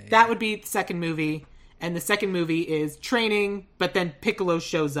 Yeah. That would be the second movie. And the second movie is training, but then Piccolo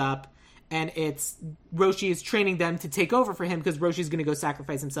shows up. And it's Roshi is training them to take over for him because Roshi's going to go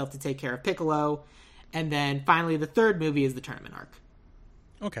sacrifice himself to take care of Piccolo. And then finally the third movie is the tournament arc.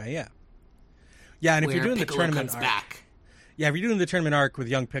 Okay, yeah. Yeah, and if you're doing Piccolo the tournament comes arc... back. Yeah, if you're doing the tournament arc with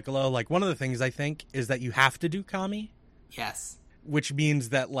young Piccolo, like, one of the things I think is that you have to do Kami. Yes. Which means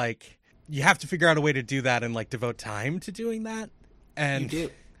that, like, you have to figure out a way to do that and, like, devote time to doing that. And You do.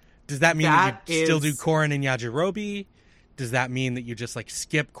 does that mean that you still do is- Korin and Yajirobe? Does that mean that you just, like,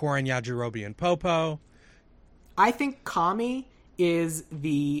 skip Korin, Yajirobe, and Popo? I think Kami is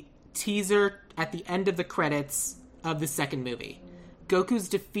the teaser at the end of the credits of the second movie. Goku's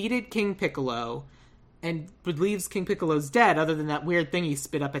defeated King Piccolo and believes King Piccolo's dead, other than that weird thing he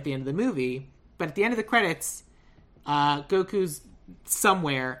spit up at the end of the movie. But at the end of the credits, Goku's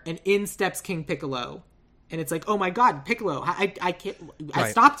somewhere, and in steps King Piccolo. And it's like, oh my god, Piccolo, I can't, I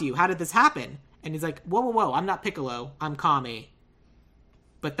Right. stopped you. How did this happen? And he's like, whoa, I'm not Piccolo, I'm Kami.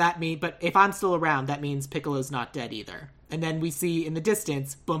 But if I'm still around, that means Piccolo's not dead either. And then we see in the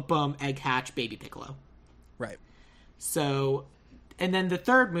distance, bum, egg hatch, baby Piccolo. Right. So, and then the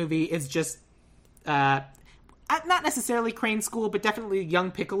third movie is just, not necessarily Crane School, but definitely young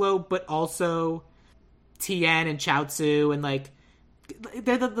Piccolo, but also Tien and Chaozu, and like,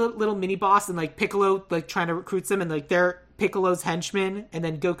 they're the little mini boss, and like Piccolo, like trying to recruit them, and like they're Piccolo's henchmen, and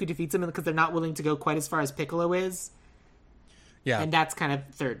then Goku defeats them because they're not willing to go quite as far as Piccolo is. Yeah. And that's kind of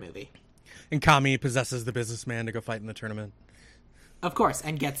the third movie. And Kami possesses the businessman to go fight in the tournament. Of course,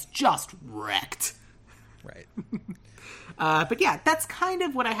 and gets just wrecked. Right. But yeah, that's kind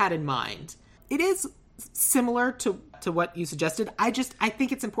of what I had in mind. It is similar to what you suggested. I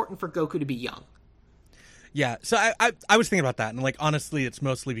think it's important for Goku to be young. Yeah, so I was thinking about that, and like honestly, it's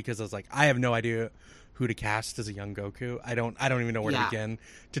mostly because I was like, I have no idea who to cast as a young Goku. I don't even know where to begin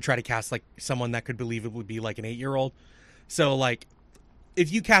to try to cast like someone that could believably be like an 8-year-old. So like,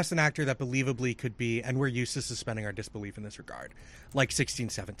 if you cast an actor that believably could be, and we're used to suspending our disbelief in this regard, like 16,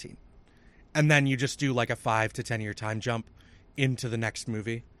 17, and then you just do like a 5 to 10 year time jump into the next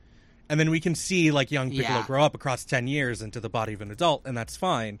movie. And then we can see, like, young Piccolo grow up across 10 years into the body of an adult, and that's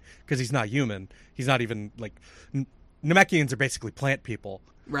fine, because he's not human. He's not even, like... Namekians are basically plant people.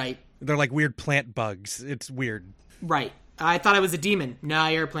 Right. They're like weird plant bugs. It's weird. Right. I thought I was a demon. No,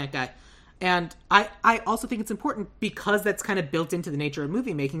 you're a plant guy. And I also think it's important because that's kind of built into the nature of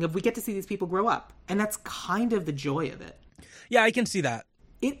movie making, of we get to see these people grow up. And that's kind of the joy of it. Yeah, I can see that.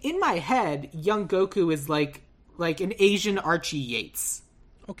 In my head, young Goku is like an Asian Archie Yates.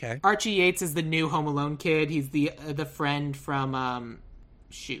 Okay. Archie Yates is the new Home Alone kid. He's the friend from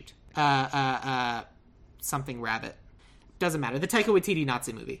something Rabbit. Doesn't matter. The Taika Waititi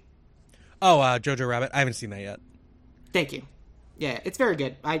Nazi movie. Oh, Jojo Rabbit. I haven't seen that yet. Thank you. Yeah, it's very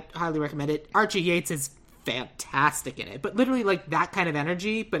good. I highly recommend it. Archie Yates is fantastic in it, but literally like that kind of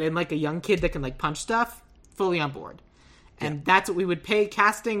energy, but in like a young kid that can like punch stuff. Fully on board, and that's what we would pay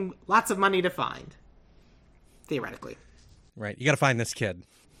casting lots of money to find. Theoretically. Right. You got to find this kid.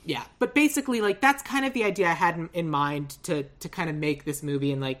 Yeah, but basically, like, that's kind of the idea I had in mind to kind of make this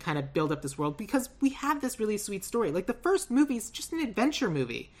movie and, like, kind of build up this world, because we have this really sweet story. Like, the first movie is just an adventure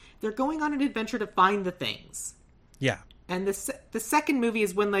movie. They're going on an adventure to find the things. Yeah. And the second movie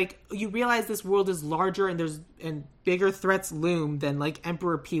is when, like, you realize this world is larger and bigger threats loom than, like,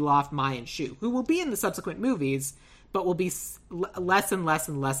 Emperor Pilaf, Mai, and Shu, who will be in the subsequent movies, but will be less and less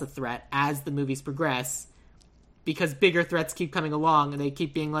and less a threat as the movies progress. Because bigger threats keep coming along, and they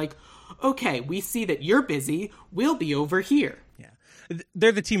keep being like, okay, we see that you're busy, we'll be over here. Yeah.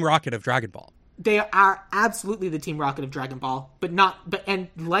 They're the Team Rocket of Dragon Ball. They are absolutely the Team Rocket of Dragon Ball, and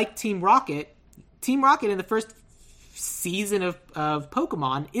like Team Rocket in the first season of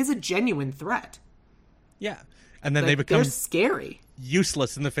Pokemon is a genuine threat. Yeah. And then Like, they become they're scary.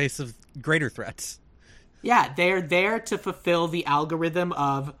 useless in the face of greater threats. Yeah, they're there to fulfill the algorithm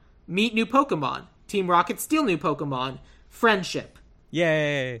of meet new Pokemon. Team Rocket steal new Pokemon. Friendship.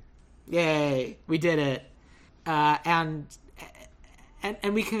 Yay. Yay, we did it. And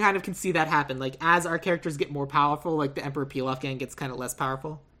we can kind of can see that happen. Like, as our characters get more powerful, like the Emperor Pilaf gang gets kind of less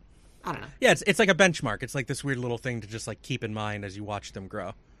powerful. I don't know. Yeah, it's like a benchmark. It's like this weird little thing to just like keep in mind as you watch them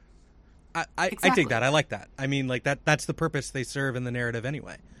grow. I dig that. I like that. I mean, like that's the purpose they serve in the narrative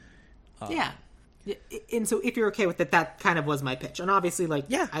anyway. Yeah. And so if you're okay with it, that kind of was my pitch. And obviously, like,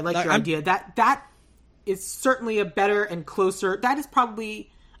 yeah, I like your idea. That is certainly a better and closer... That is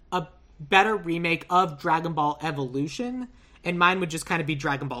probably a better remake of Dragon Ball Evolution, and mine would just kind of be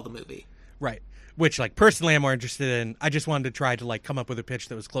Dragon Ball the movie. Right. Which, like, personally I'm more interested in. I just wanted to try to, like, come up with a pitch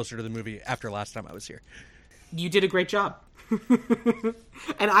that was closer to the movie after last time I was here. You did a great job.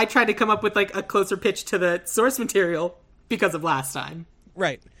 And I tried to come up with, like, a closer pitch to the source material because of last time.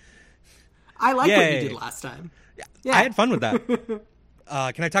 Right. I like what you did last time. Yeah. I had fun with that.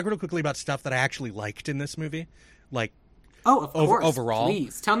 Can I talk real quickly about stuff that I actually liked in this movie? Like, of course. Overall.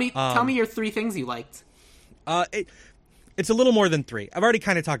 Please. Tell me your 3 things you liked. It's a little more than 3. I've already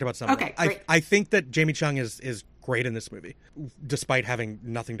kind of talked about some Okay, of them. great. I think that Jamie Chung is great in this movie, despite having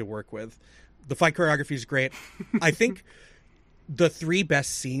nothing to work with. The fight choreography is great. I think the 3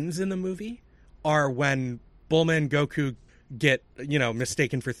 best scenes in the movie are when Bulma and Goku get,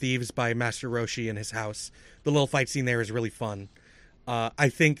 mistaken for thieves by Master Roshi in his house. The little fight scene there is really fun. I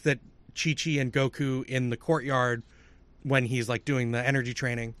think that Chi-Chi and Goku in the courtyard when he's like doing the energy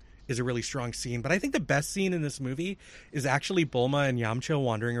training is a really strong scene. But I think the best scene in this movie is actually Bulma and Yamcha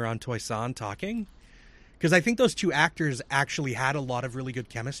wandering around Toisan talking. Because I think those 2 actors actually had a lot of really good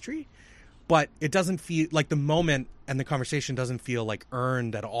chemistry. But it doesn't feel like the moment and the conversation doesn't feel like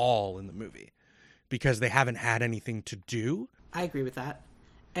earned at all in the movie. Because they haven't had anything to do. I agree with that.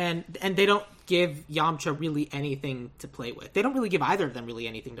 And they don't give Yamcha really anything to play with. They don't really give either of them really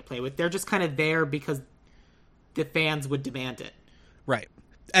anything to play with. They're just kind of there because the fans would demand it. Right.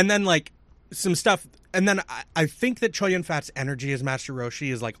 And then, like, some stuff... And then I think that Chow Yun-fat's energy as Master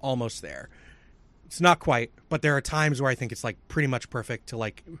Roshi is, like, almost there. It's not quite, but there are times where I think it's, like, pretty much perfect to,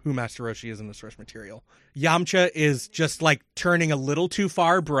 like, who Master Roshi is in the source material. Yamcha is just, like, turning a little too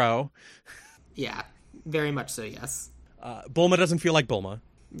far, bro. Yeah, very much so, yes. Bulma doesn't feel like Bulma.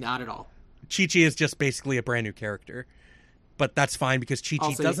 Not at all. Chi-Chi is just basically a brand new character. But that's fine because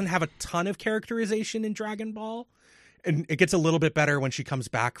Chi-Chi doesn't have a ton of characterization in Dragon Ball. And it gets a little bit better when she comes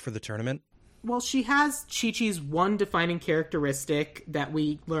back for the tournament. Well, she has Chi-Chi's one defining characteristic that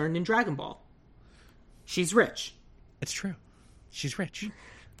we learned in Dragon Ball. She's rich. It's true. She's rich.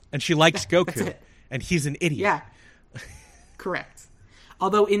 And she likes Goku. That's it. And he's an idiot. Yeah. Correct.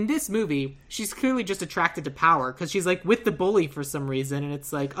 Although in this movie, she's clearly just attracted to power because she's like with the bully for some reason. And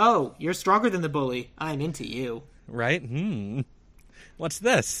it's like, oh, you're stronger than the bully. I'm into you. Right? What's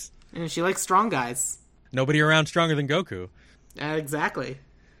this? And she likes strong guys. Nobody around stronger than Goku. Exactly.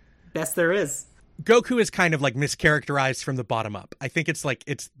 Best there is. Goku is kind of like mischaracterized from the bottom up. I think it's like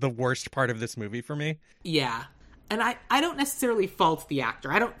it's the worst part of this movie for me. Yeah. And I don't necessarily fault the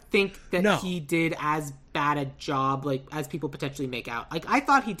actor. I don't think that he did as bad a job like as people potentially make out. Like I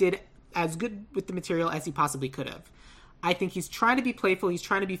thought he did as good with the material as he possibly could have. I think he's trying to be playful, he's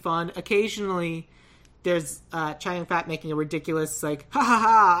trying to be fun. Occasionally there's Chow Yun-fat making a ridiculous like, ha ha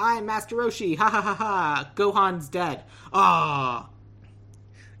ha, I'm Master Roshi, ha ha ha ha, Gohan's dead. Ah.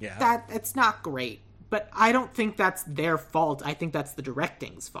 Yeah. It's not great. But I don't think that's their fault. I think that's the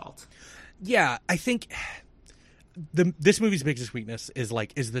directing's fault. Yeah, I think this movie's biggest weakness is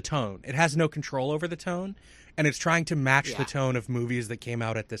the tone. It has no control over the tone, and it's trying to match the tone of movies that came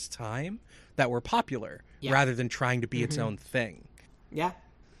out at this time that were popular, rather than trying to be its own thing. Yeah,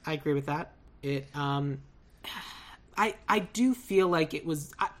 I agree with that. It, I do feel like it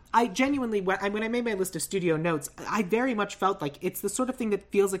was. I genuinely, when I made my list of studio notes, I very much felt like it's the sort of thing that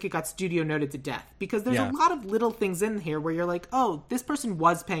feels like it got studio noted to death. Because there's a lot of little things in here where you're like, oh, this person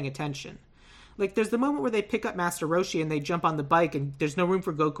was paying attention. Like, there's the moment where they pick up Master Roshi and they jump on the bike and there's no room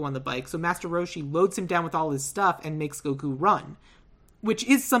for Goku on the bike. So Master Roshi loads him down with all his stuff and makes Goku run. Which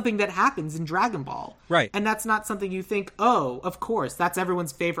is something that happens in Dragon Ball. Right. And that's not something you think, oh, of course, that's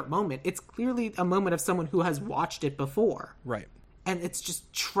everyone's favorite moment. It's clearly a moment of someone who has watched it before. Right. And it's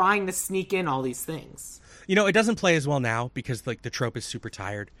just trying to sneak in all these things. You know, it doesn't play as well now because, like, the trope is super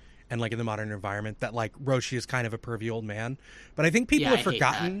tired. And, like, in the modern environment that, like, Roshi is kind of a pervy old man. But I think people have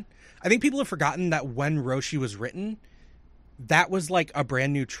forgotten. I think people have forgotten that when Roshi was written, that was, like, a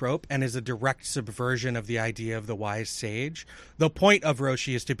brand new trope and is a direct subversion of the idea of the wise sage. The point of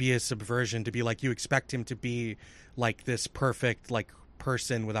Roshi is to be a subversion, to be, like, you expect him to be, like, this perfect, like,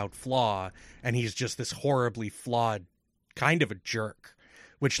 person without flaw. And he's just this horribly flawed kind of a jerk,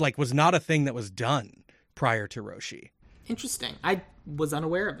 which, like, was not a thing that was done prior to Roshi. Interesting. I was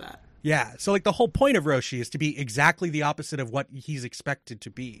unaware of that. Yeah, so like the whole point of Roshi is to be exactly the opposite of what he's expected to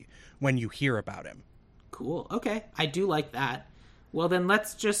be when you hear about him. Cool. Okay, I do like that. Well, then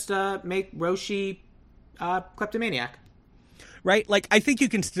let's just make Roshi kleptomaniac. Right? Like, I think you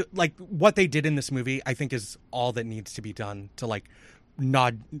can still, like, what they did in this movie, I think is all that needs to be done to, like,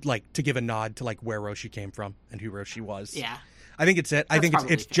 to give a nod to, like, where Roshi came from and who Roshi was. Yeah. I think it's it. I think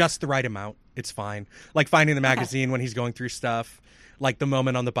it's fair. just the right amount. It's fine. Like, finding the magazine when he's going through stuff, like the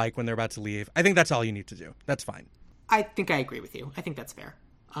moment on the bike when they're about to leave. I think that's all you need to do. That's fine. I think I agree with you. I think that's fair.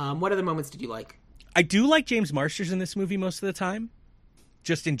 What other moments did you like? I do like James Marsters in this movie most of the time.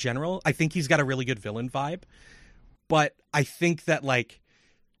 Just in general. I think he's got a really good villain vibe. But I think that, like,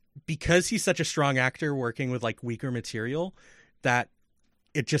 because he's such a strong actor working with, like, weaker material, that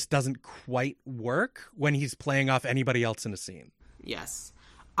it just doesn't quite work when he's playing off anybody else in a scene. Yes.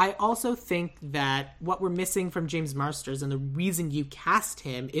 I also think that what we're missing from James Marsters and the reason you cast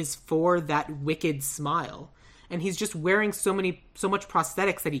him is for that wicked smile. And he's just wearing so much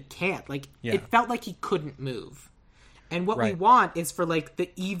prosthetics that he can't. Like, It felt like he couldn't move. And what we want is for, like, the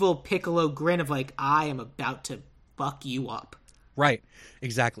evil Piccolo grin of, like, I am about to fuck you up. Right.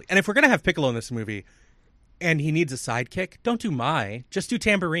 Exactly. And if we're going to have Piccolo in this movie and he needs a sidekick, don't do Mai. Just do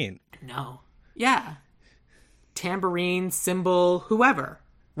Tambourine. No. Yeah. Tambourine, cymbal, whoever.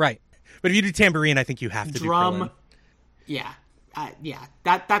 Right. But if you do Tambourine, I think you have to Drum. do Krillin. Yeah. Yeah.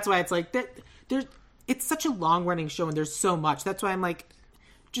 That's why it's like, it's such a long-running show and there's so much. That's why I'm like,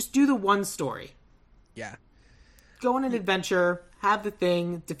 just do the one story. Yeah. Go on an adventure, have the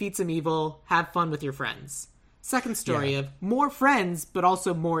thing, defeat some evil, have fun with your friends. Second story of more friends, but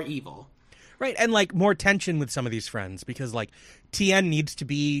also more evil. Right, and, like, more tension with some of these friends, because, like, Tien needs to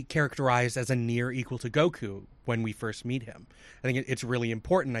be characterized as a near equal to Goku when we first meet him. I think it's really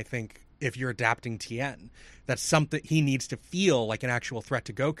important, I think, if you're adapting Tien, that's something he needs to feel like an actual threat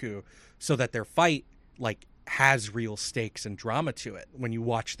to Goku so that their fight, like, has real stakes and drama to it when you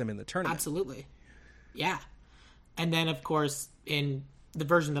watch them in the tournament. Absolutely. Yeah. And then, of course, in the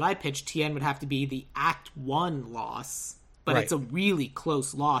version that I pitched, Tien would have to be the Act 1 loss. But it's a really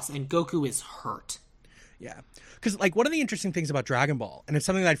close loss, and Goku is hurt. Yeah. Because, like, one of the interesting things about Dragon Ball, and it's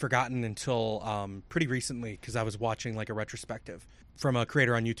something that I'd forgotten until pretty recently, because I was watching, like, a retrospective from a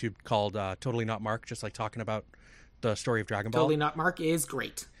creator on YouTube called Totally Not Mark, just, like, talking about the story of Dragon Ball. Totally Not Mark is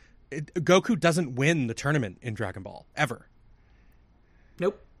great. Goku doesn't win the tournament in Dragon Ball, ever.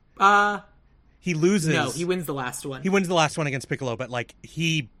 Nope. He loses. No, he wins the last one. He wins the last one against Piccolo, but, like,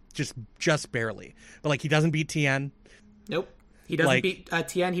 he just barely. But, like, he doesn't beat Tien. Nope. He doesn't beat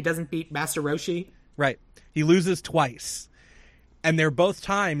Tien. He doesn't beat Master Roshi. Right. He loses twice. And they're both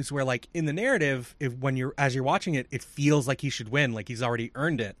times where, like, in the narrative, as you're watching it, it feels like he should win, like he's already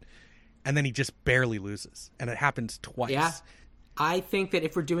earned it. And then he just barely loses. And it happens twice. Yeah. I think that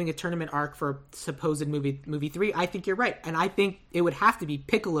if we're doing a tournament arc for supposed movie 3, I think you're right. And I think it would have to be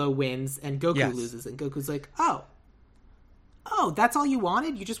Piccolo wins and Goku loses. And Goku's like, oh, that's all you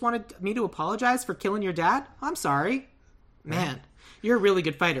wanted? You just wanted me to apologize for killing your dad? I'm sorry. Man, you're a really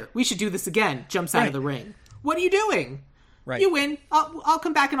good fighter. We should do this again. Jumps out of the ring. What are you doing? Right. You win. I'll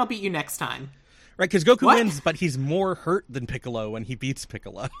come back and I'll beat you next time. Right, because Goku wins, but he's more hurt than Piccolo when he beats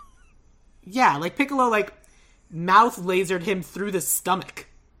Piccolo. Yeah, like Piccolo, like, mouth lasered him through the stomach.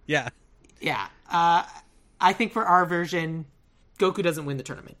 Yeah. Yeah. I think for our version, Goku doesn't win the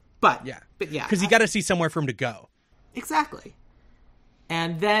tournament. But yeah. Because you got to see somewhere for him to go. Exactly.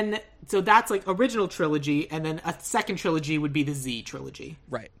 And then, so that's like original trilogy, and then a second trilogy would be the Z trilogy.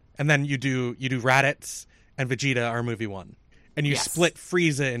 Right. And then you do Raditz and Vegeta are movie 1. And you split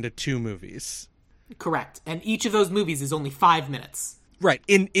Frieza into 2 movies. Correct. And each of those movies is only 5 minutes. Right.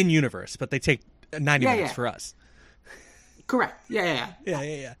 In universe, but they take 90 minutes for us. Correct. Yeah.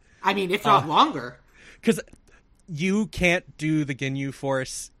 Yeah. I mean, if not longer. Because you can't do the Ginyu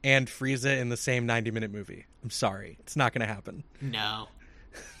Force and Frieza in the same 90-minute movie. I'm sorry. It's not going to happen. No.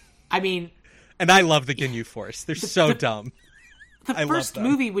 I mean... And I love the Ginyu Force. They're so dumb. The first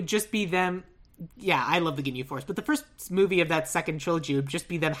movie would just be them... Yeah, I love the Ginyu Force. But the first movie of that second trilogy would just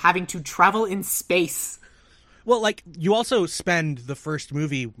be them having to travel in space. Well, like, you also spend the first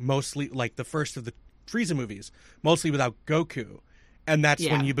movie mostly... Like, the first of the Frieza movies, mostly without Goku. And that's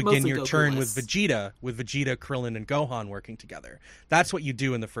when you begin your turn with Vegeta, Krillin, and Gohan working together. That's what you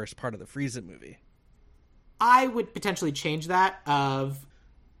do in the first part of the Frieza movie. I would potentially change that of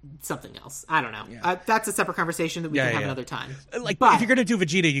something else. I don't know. Yeah. That's a separate conversation that we can have another time. Like, but if you're going to do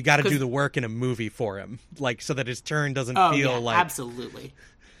Vegeta, you got to do the work in a movie for him. Like, so that his turn doesn't feel like... absolutely.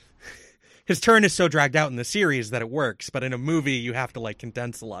 His turn is so dragged out in the series that it works, but in a movie, you have to, like,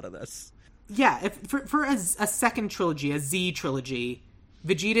 condense a lot of this. Yeah, for a second trilogy, a Z trilogy,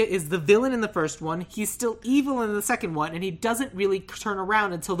 Vegeta is the villain in the first one. He's still evil in the second one, and he doesn't really turn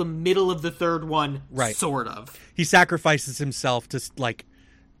around until the middle of the third one, right? Sort of. He sacrifices himself to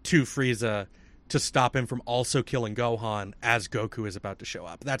Frieza to stop him from also killing Gohan as Goku is about to show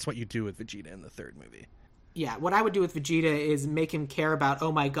up. That's what you do with Vegeta in the third movie. Yeah, what I would do with Vegeta is make him care about,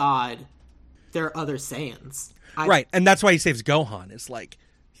 oh my god, there are other Saiyans. Right, and that's why he saves Gohan. It's like,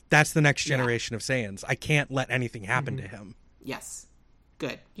 that's the next generation of Saiyans. I can't let anything happen to him. Yes.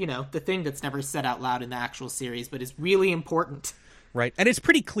 Good. You know, the thing that's never said out loud in the actual series, but is really important. Right. And it's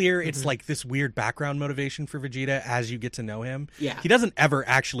pretty clear it's like this weird background motivation for Vegeta as you get to know him. Yeah. He doesn't ever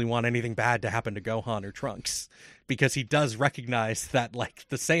actually want anything bad to happen to Gohan or Trunks, because he does recognize that, like,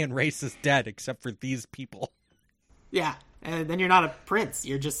 the Saiyan race is dead except for these people. Yeah. And then you're not a prince.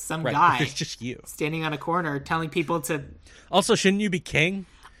 You're just some right. guy. It's just you. Standing on a corner telling people to... Also, shouldn't you be king?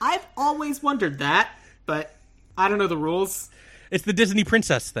 I've always wondered that, but I don't know the rules. It's the Disney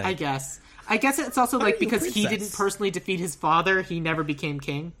princess thing. I guess it's also like because he didn't personally defeat his father, he never became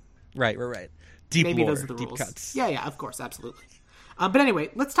king. Right. Deep Maybe lore, those are the deep rules. cuts. Yeah, of course, absolutely. But anyway,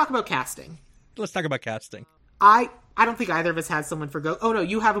 let's talk about casting. Let's talk about casting. I don't think either of us has someone for Goku. Oh no,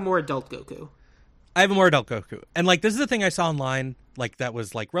 you have a more adult Goku. I have a more adult Goku. And, like, this is the thing I saw online, like, that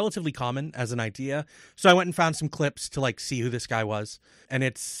was, like, relatively common as an idea. So I went and found some clips to, like, see who this guy was. And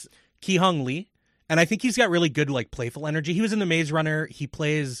it's Ki-Hung Lee. And I think he's got really good, like, playful energy. He was in The Maze Runner. He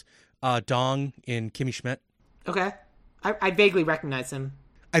plays Dong in Kimmy Schmidt. Okay. I vaguely recognize him.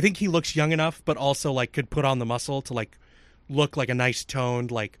 I think he looks young enough, but also, like, could put on the muscle to, like, look like a nice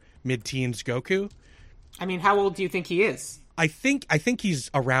toned, like, mid-teens Goku. I mean, how old do you think he is? I think he's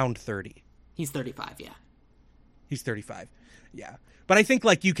around 30. He's 35, yeah. He's 35. Yeah. But I think,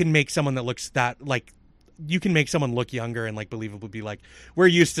 like, you can make someone that looks that, like, you can make someone look younger and, like, believable. Be like, we're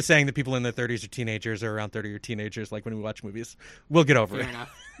used to saying that people in their 30s are teenagers, or around 30 are teenagers, like, when we watch movies. We'll get over Fair it.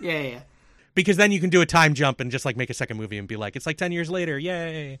 enough. Yeah. Because then you can do a time jump and just, like, make a second movie and be like, it's like 10 years later.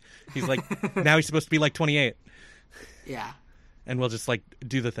 Yay. He's like, now he's supposed to be like 28. Yeah. And we'll just, like,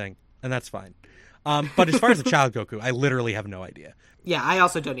 do the thing. And that's fine. But as far as the child Goku, I literally have no idea. Yeah, I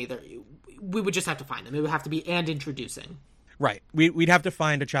also don't either. We would just have to find him. It would have to be and introducing. Right. We'd have to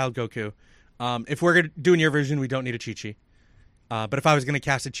find a child Goku. If we're doing your version, we don't need a Chi-Chi. But if I was going to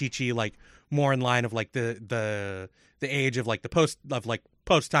cast a Chi-Chi, like, more in line of, like, the age of, like, the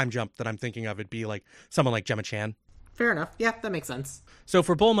post time jump that I'm thinking of, it'd be, like, someone like Gemma Chan. Fair enough. Yeah, that makes sense. So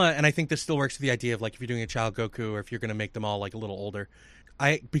for Bulma, and I think this still works for the idea of, like, if you're doing a child Goku, or if you're going to make them all, like, a little older,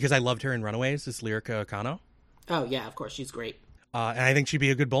 because I loved her in Runaways, is Lyrica Okano. Oh, yeah, of course. She's great. And I think she'd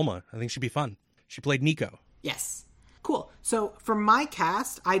be a good Bulma. I think she'd be fun. She played Nico. Yes. Cool. So for my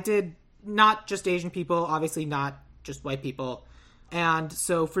cast, I did not just Asian people, obviously not just white people. And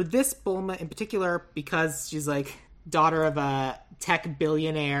so for this Bulma in particular, because she's like daughter of a tech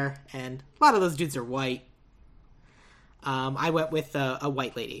billionaire and a lot of those dudes are white, I went with a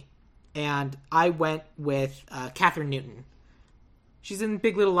white lady. And I went with Catherine Newton. She's in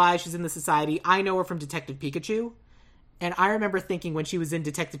Big Little Lies. She's in The Society. I know her from Detective Pikachu. And I remember thinking when she was in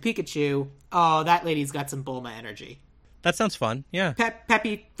Detective Pikachu, oh, that lady's got some Bulma energy. That sounds fun, yeah.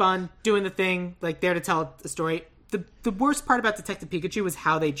 Peppy, fun, doing the thing, like there to tell a story. The worst part about Detective Pikachu was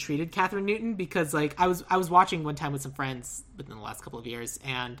how they treated Catherine Newton, because like I was watching one time with some friends within the last couple of years,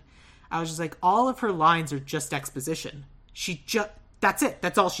 and I was just like, all of her lines are just exposition. That's it.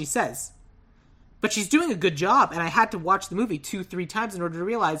 That's all she says. But she's doing a good job, and I had to watch the movie 2-3 times in order to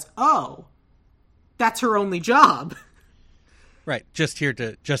realize, oh, that's her only job. Right, just here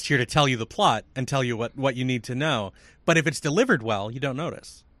to tell you the plot and tell you what you need to know. But if it's delivered well, you don't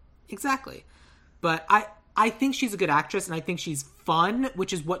notice. Exactly. But I think she's a good actress, and I think she's fun,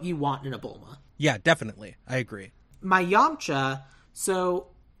 which is what you want in a Bulma. Yeah, definitely. I agree. My Yamcha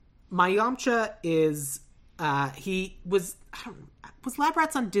is he was Lab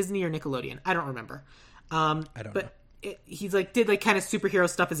Rats on Disney or Nickelodeon? I don't remember. I don't know. He's like did like kind of superhero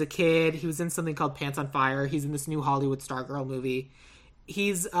stuff as a kid. He was in something called Pants on Fire. He's in this new Hollywood Stargirl movie.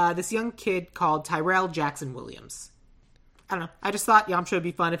 He's this young kid called Tyrell Jackson Williams. I don't know. I just thought Yamcha would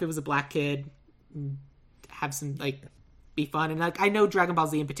be fun if it was a black kid. Have some like be fun, and like I know Dragon Ball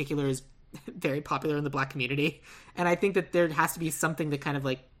Z in particular is very popular in the black community, and I think that there has to be something that kind of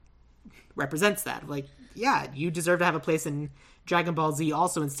like represents that. Like, yeah, you deserve to have a place in Dragon Ball Z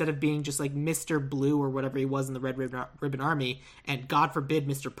also, instead of being just like Mr. Blue or whatever he was in the Red Ribbon Army, and God forbid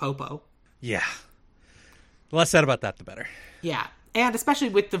Mr. Popo. Yeah. The less said about that, the better. Yeah. And especially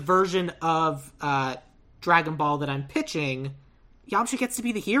with the version of Dragon Ball that I'm pitching, Yamcha gets to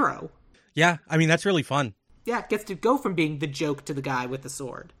be the hero. Yeah, I mean, that's really fun. Yeah, gets to go from being the joke to the guy with the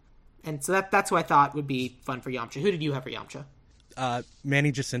sword. And so that's who I thought would be fun for Yamcha. Who did you have for Yamcha?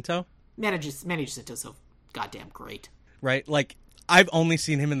 Manny Jacinto. Manny Jacinto's so goddamn great. Right? Like, I've only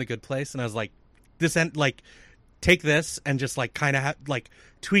seen him in The Good Place, and I was like, take this and just, like, kind of,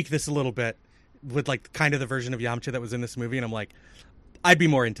 tweak this a little bit with, like, kind of the version of Yamcha that was in this movie, and I'm like, I'd be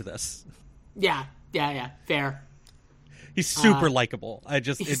more into this. Yeah, fair. He's super likable.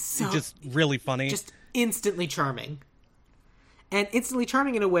 It's just really funny. Just instantly charming. And instantly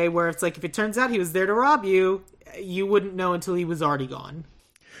charming in a way where it's like, if it turns out he was there to rob you, you wouldn't know until he was already gone.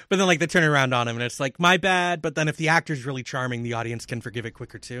 But then, like, they turn around on him, and it's like, my bad. But then if the actor's really charming, the audience can forgive it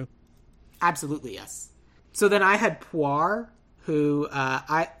quicker, too. Absolutely, yes. So then I had Puar, who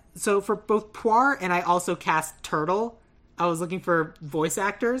So for both Puar and I also cast Turtle, I was looking for voice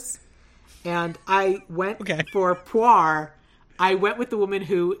actors. And I went for Puar. I went with the woman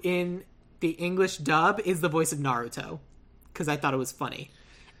who, in the English dub, is the voice of Naruto. Because I thought it was funny.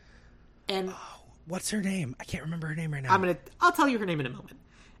 And what's her name? I can't remember her name right now. I'll tell you her name in a moment.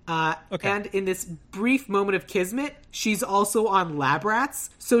 And in this brief moment of kismet, she's also on Lab Rats,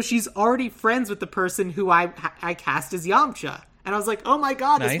 so she's already friends with the person who I cast as Yamcha. And I was like, oh my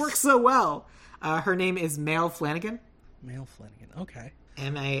god, This works so well. Her name is Mail Flanagan. Mail Flanagan, okay.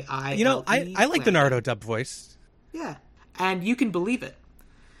 M-A-I-L-E. You know, I like the Naruto dub voice. Yeah, and you can believe it.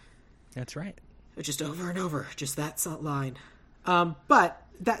 That's right. Just over and over, just that line. But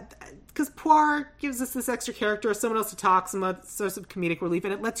that, because Puar gives us this extra character, someone else to talk, some source of comedic relief,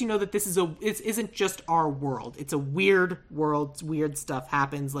 and it lets you know that this isn't just our world. It's a weird world. Weird stuff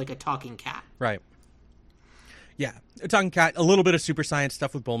happens, like a talking cat. Right. Yeah, a talking cat. A little bit of super science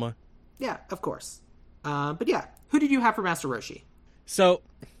stuff with Bulma. Yeah, of course. But yeah, who did you have for Master Roshi? So,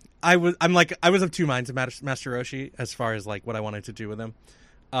 I was of two minds of Master Roshi as far as like what I wanted to do with him.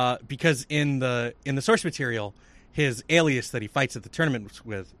 Because in the source material, his alias that he fights at the tournament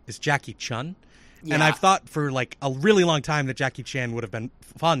with is Jackie Chun. Yeah. And I've thought for like a really long time that Jackie Chan would have been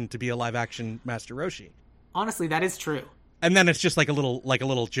fun to be a live action Master Roshi. Honestly, that is true. And then it's just like a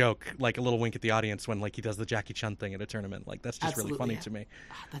little joke, like a little wink at the audience when like he does the Jackie Chun thing at a tournament. Like that's just really funny to me.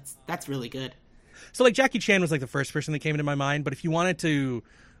 That's really good. So like Jackie Chan was like the first person that came into my mind, but if you wanted to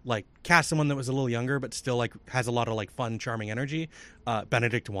like cast someone that was a little younger but still like has a lot of like fun, charming energy,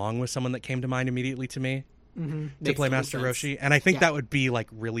 Benedict Wong was someone that came to mind immediately to me to play Master Roshi, and I think that would be like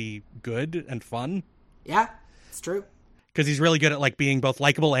really good and fun. Yeah, it's true. Because he's really good at like being both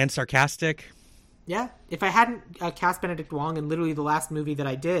likable and sarcastic. Yeah, if I hadn't cast Benedict Wong in literally the last movie that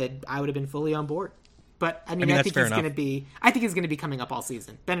I did, I would have been fully on board. But I think he's going to be. I think he's going to be coming up all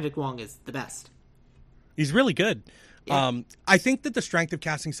season. Benedict Wong is the best. He's really good. Yeah. I think that the strength of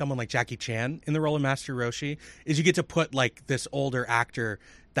casting someone like Jackie Chan in the role of Master Roshi is you get to put like this older actor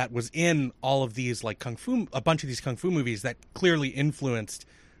that was in all of these like a bunch of these kung fu movies that clearly influenced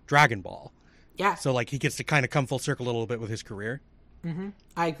Dragon Ball. Yeah. So like he gets to kind of come full circle a little bit with his career. Mm-hmm.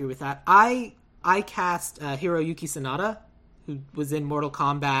 I agree with that. I cast Hiroyuki Sanada, who was in Mortal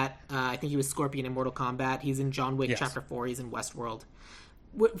Kombat. I think he was Scorpion in Mortal Kombat. He's in John Wick Chapter 4. He's in Westworld.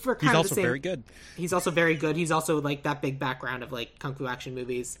 He's also very good. He's also very good. He's also like that big background of like kung fu action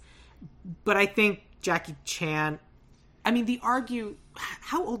movies. But I think Jackie Chan. I mean,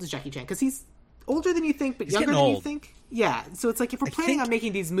 how old is Jackie Chan? Because he's older than you think, but younger than you think. Yeah. So it's like if we're planning on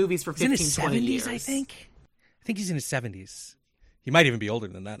making these movies for 15, 20 years, I think he's in his 70s. He might even be older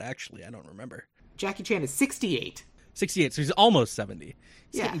than that. Actually, I don't remember. Jackie Chan is 68. 68. So he's almost 70.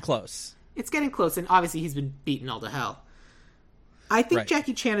 He's getting close. It's getting close, and obviously he's been beaten all to hell. I think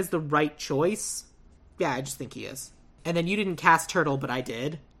Jackie Chan is the right choice. Yeah, I just think he is. And then you didn't cast Turtle, but I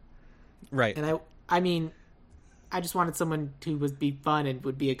did. Right. And I mean, I just wanted someone who would be fun and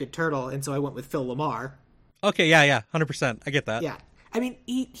would be a good turtle, and so I went with Phil LaMarr. Okay, yeah, 100%. I get that. Yeah. I mean,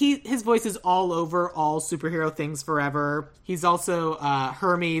 his voice is all over all superhero things forever. He's also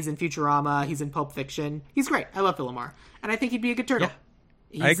Hermes in Futurama. He's in Pulp Fiction. He's great. I love Phil LaMarr. And I think he'd be a good turtle.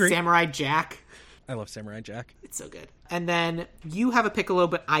 Yeah, I agree. Samurai Jack. I love Samurai Jack. It's so good. And then you have a Piccolo,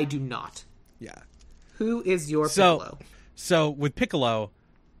 but I do not. Yeah. Who is your Piccolo? So with Piccolo,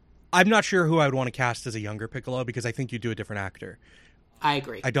 I'm not sure who I would want to cast as a younger Piccolo because I think you do a different actor. I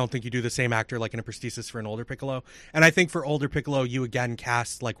agree. I don't think you do the same actor like in a prosthesis for an older Piccolo. And I think for older Piccolo, you again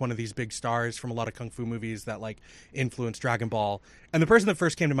cast like one of these big stars from a lot of kung fu movies that like influenced Dragon Ball. And the person that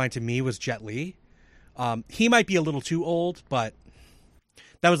first came to mind to me was Jet Li. He might be a little too old, but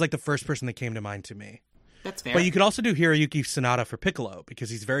that was like the first person that came to mind to me. That's fair. But you could also do Hiroyuki Sanada for Piccolo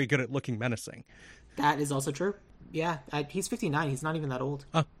because he's very good at looking menacing. That is also true. Yeah, he's 59. He's not even that old.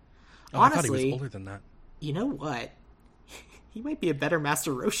 Oh, honestly, I thought he was older than that. You know what? He might be a better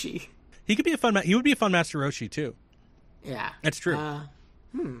Master Roshi. He could be he would be a fun Master Roshi too. Yeah, that's true.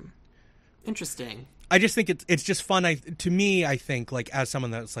 Interesting. I just think it's just fun. To me, I think, like, as someone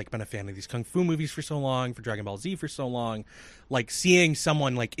that's like been a fan of these kung fu movies for so long, for Dragon Ball Z for so long, like seeing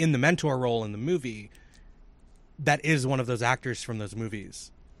someone like in the mentor role in the movie that is one of those actors from those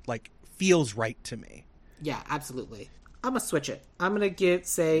movies, like, feels right to me. Yeah, absolutely. I'm gonna switch it. I'm gonna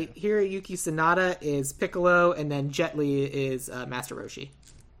say Hiroyuki Sanada is Piccolo, and then Jet Li is Master Roshi.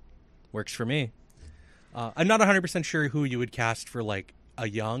 Works for me. I'm not 100% sure who you would cast for like a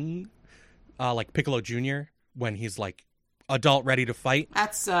young, like Piccolo Jr. when he's like adult, ready to fight.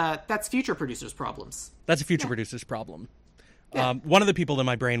 That's future producers' problems. That's a future producer's problem. Yeah. One of the people in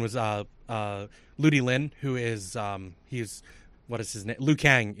my brain was Ludi Lin, who is what is his name? Liu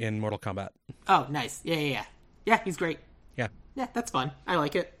Kang in Mortal Kombat. Oh, nice. Yeah. Yeah, he's great. Yeah. Yeah, that's fun. I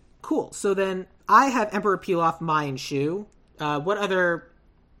like it. Cool. So then I have Emperor Pilaf, Mai, and Shu. What other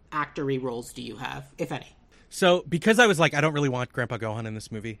actory roles do you have, if any? So because I was like, I don't really want Grandpa Gohan in this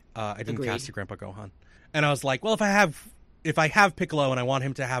movie, I didn't Agreed. cast a Grandpa Gohan. And I was like, well, if I have Piccolo and I want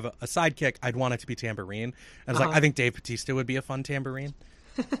him to have a sidekick, I'd want it to be Tambourine. I was like, I think Dave Bautista would be a fun Tambourine.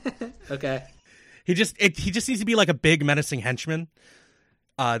 Okay. He just needs to be like a big menacing henchman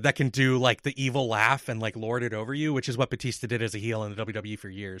that can do like the evil laugh and like lord it over you, which is what Batista did as a heel in the WWE for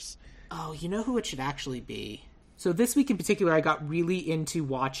years. Oh, you know who it should actually be? So this week in particular, I got really into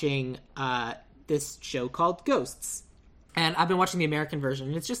watching this show called Ghosts. And I've been watching the American version,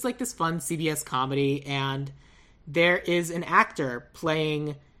 and it's just like this fun CBS comedy, and there is an actor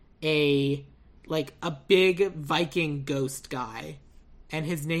playing a big Viking ghost guy, and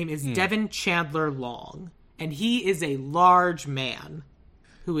his name is Devin Chandler Long, and he is a large man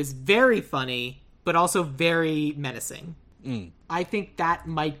who is very funny, but also very menacing. I think that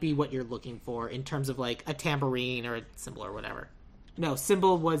might be what you're looking for in terms of like a tambourine or a cymbal or whatever. No,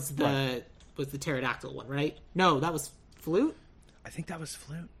 cymbal was the pterodactyl one, right? No, that was flute? I think that was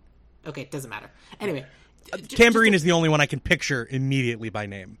flute. Okay, it doesn't matter. Anyway. Tambourine is the only one I can picture immediately by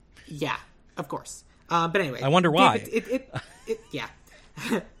name. Yeah, of course. But anyway. I wonder why. Yeah.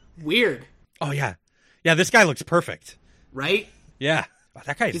 Weird. Oh, yeah. Yeah, this guy looks perfect. Right? Yeah. Oh,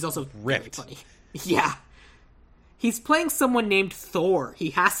 that guy's He's also ripped. Very funny. Yeah. He's playing someone named Thor.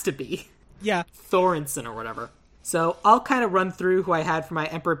 He has to be. Yeah. Thorinson or whatever. So I'll kind of run through who I had for my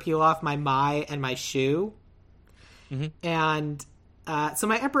Emperor Pilaf, my Mai, and my Shu. Mm-hmm. And so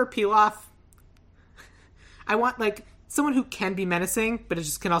my Emperor Pilaf, I want like someone who can be menacing, but it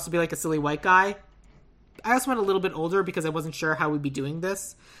just can also be like a silly white guy. I also went a little bit older because I wasn't sure how we'd be doing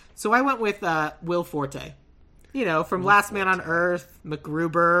this. So I went with Will Forte. You know, from Last Man on Earth,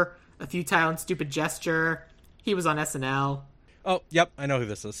 MacGruber, A Futile and Stupid Gesture. He was on SNL. Oh, yep, I know who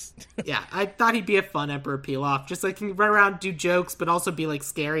this is. Yeah, I thought he'd be a fun Emperor Pilaf. Just like, he can run around, do jokes, but also be like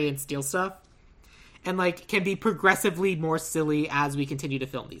scary and steal stuff. And like, can be progressively more silly as we continue to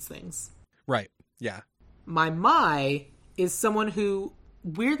film these things. Right, yeah. My Mai is someone who,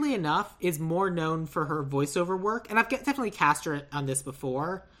 weirdly enough, is more known for her voiceover work. And I've definitely cast her on this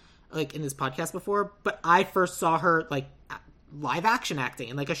before, like in this podcast before. But I first saw her like live action acting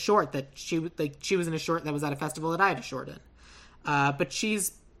in like a short that she was in a short that was at a festival that I had a short in. But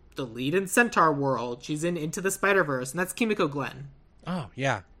she's the lead in Centaur World. She's in Into the Spider-Verse, and that's Kimiko Glenn. Oh,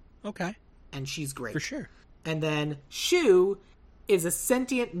 yeah. Okay. And she's great. For sure. And then Shu is a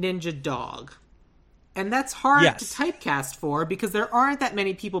sentient ninja dog. And that's hard to typecast for because there aren't that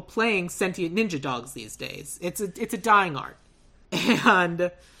many people playing sentient ninja dogs these days. It's a dying art.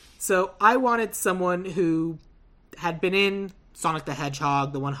 And so I wanted someone who had been in Sonic the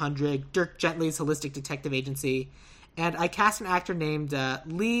Hedgehog, The 100, Dirk Gently's Holistic Detective Agency, and I cast an actor named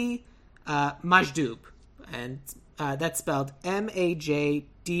Lee Majdoub, and that's spelled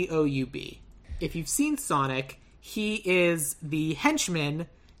Majdoub. If you've seen Sonic, he is the henchman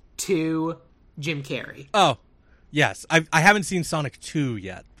to Jim Carrey. Oh, yes. I haven't seen Sonic 2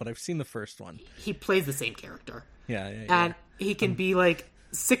 yet, but I've seen the first one. He plays the same character. Yeah. And he can be like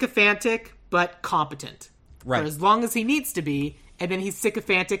sycophantic but competent. Right. For as long as he needs to be, and then he's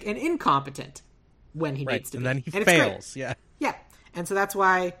sycophantic and incompetent when he needs to and be. then he and fails, yeah. Yeah. And so that's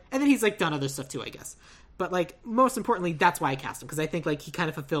why, and then he's like done other stuff too, I guess. But like, most importantly, that's why I cast him, because I think like he kind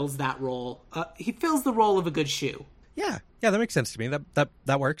of fulfills that role. He fills the role of a good Shu. Yeah, that makes sense to me.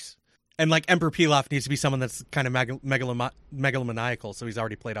 That works. And like Emperor Pilaf needs to be someone that's kind of megalomaniacal, so he's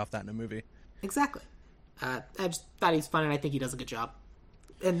already played off that in a movie. Exactly. I just thought he's fun, and I think he does a good job.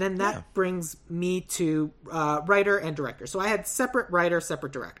 And then that brings me to writer and director. So I had separate writer,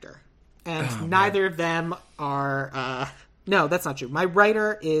 separate director. And neither of them are... no, that's not true. My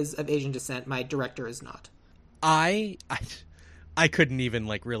writer is of Asian descent. My director is not. I couldn't even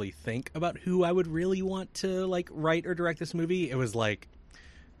like really think about who I would really want to like write or direct this movie. It was like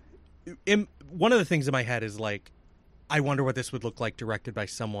one of the things in my head is like, I wonder what this would look like directed by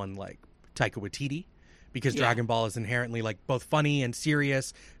someone like Taika Waititi, because Dragon Ball is inherently like both funny and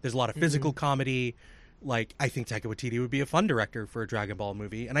serious. There's a lot of physical comedy. Like, I think Taika Waititi would be a fun director for a Dragon Ball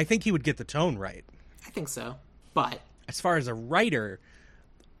movie, and I think he would get the tone right. I think so. But as far as a writer,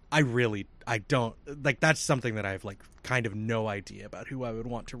 I don't like, that's something that I have like kind of no idea about who I would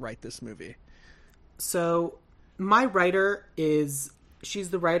want to write this movie. So my writer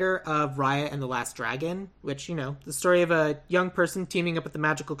she's the writer of Raya and the Last Dragon, which, you know, the story of a young person teaming up with a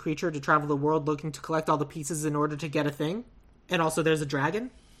magical creature to travel the world looking to collect all the pieces in order to get a thing. And also there's a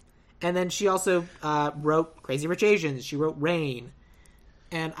dragon. And then she also wrote Crazy Rich Asians. She wrote Rain.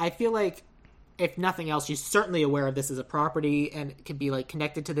 And I feel like, if nothing else, she's certainly aware of this as a property and can be like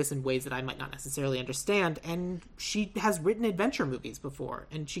connected to this in ways that I might not necessarily understand. And she has written adventure movies before,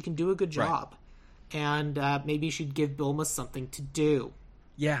 and she can do a good job. Right. And maybe she'd give Bulma something to do.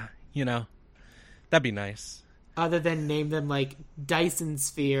 Yeah, you know, that'd be nice. Other than name them like Dyson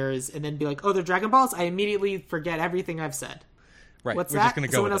spheres and then be like, oh, they're Dragon Balls? I immediately forget everything I've said. Right. What's We're that? Just gonna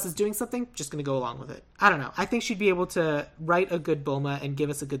go Someone with else is doing something? Just going to go along with it. I don't know. I think she'd be able to write a good Bulma and give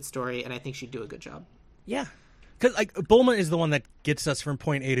us a good story, and I think she'd do a good job. Yeah. Because like, Bulma is the one that gets us from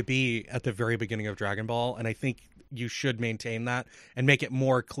point A to B at the very beginning of Dragon Ball, and I think you should maintain that and make it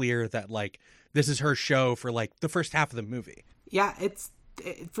more clear that, like, this is her show for, like, the first half of the movie. Yeah,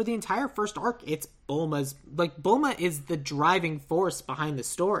 for the entire first arc, it's Bulma's... Like, Bulma is the driving force behind the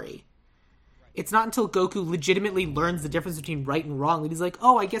story. It's not until Goku legitimately learns the difference between right and wrong that he's like,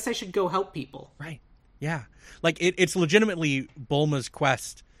 oh, I guess I should go help people. Right. Yeah. Like, it's legitimately Bulma's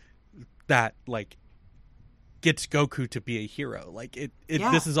quest that, like, gets Goku to be a hero. Like,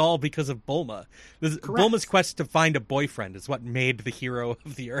 this is all because of Bulma. Bulma's quest to find a boyfriend is what made the hero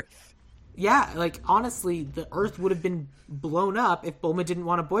of the Earth. Yeah, like, honestly, the Earth would have been blown up if Bulma didn't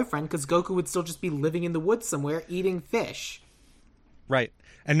want a boyfriend, because Goku would still just be living in the woods somewhere, eating fish. Right.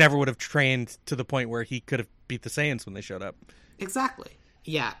 And never would have trained to the point where he could have beat the Saiyans when they showed up. Exactly.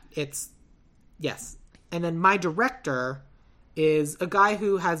 Yeah, yes. And then my director is a guy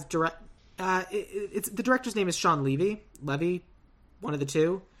who has the director's name is Sean Levy, one of the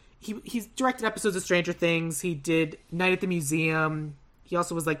two. He's directed episodes of Stranger Things. He did Night at the Museum. He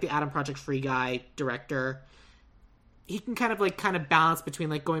also was like the Adam Project Free Guy director. He can kind of balance between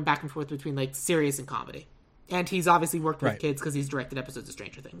like going back and forth between like serious and comedy. And he's obviously worked with kids because he's directed episodes of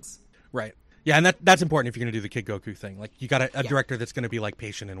Stranger Things. Right. Yeah, and that's important if you're going to do the Kid Goku thing. Like, you got a director that's going to be like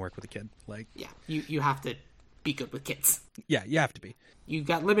patient and work with a kid. Like, yeah, you have to be good with kids. Yeah, you have to be. You've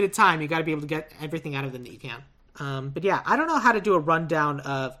got limited time. You got to be able to get everything out of them that you can. But yeah, I don't know how to do a rundown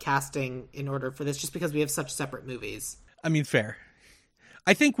of casting in order for this, just because we have such separate movies. I mean, fair.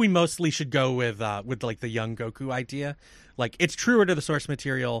 I think we mostly should go with like the young Goku idea. Like, it's truer to the source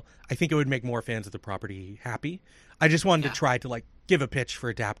material. I think it would make more fans of the property happy. I just wanted to try to like give a pitch for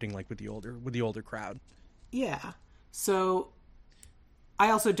adapting like with the older crowd. Yeah. So I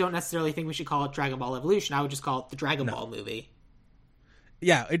also don't necessarily think we should call it Dragon Ball Evolution. I would just call it the Dragon Ball movie.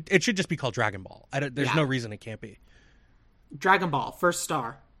 Yeah, it should just be called Dragon Ball. There's no reason it can't be. Dragon Ball, first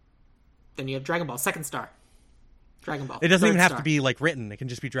star. Then you have Dragon Ball, second star. Dragon Ball. It doesn't even have to be like written. It can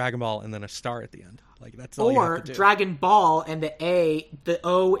just be Dragon Ball and then a star at the end. Like, that's all you have to do. Or Dragon Ball and the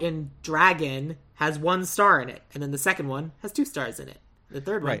O in Dragon has 1 star in it, and then the second one has 2 stars in it. The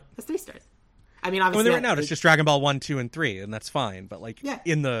third one has 3 stars. I mean, obviously, right now it's just Dragon Ball 1, 2, and 3, and that's fine. But like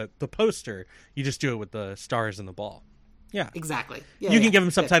in the poster, you just do it with the stars and the ball. Yeah, exactly. Yeah, you can give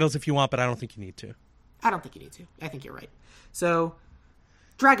them subtitles if you want, but I don't think you need to. I don't think you need to. I think you're right. So,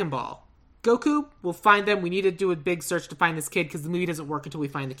 Dragon Ball. Goku, we'll find them. We need to do a big search to find this kid because the movie doesn't work until we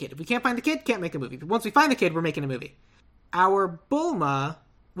find the kid. If we can't find the kid, can't make a movie. But once we find the kid, we're making a movie. Our Bulma,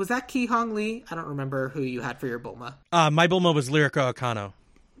 was that Ki Hong Lee? I don't remember who you had for your Bulma. My Bulma was Lyrica Okano.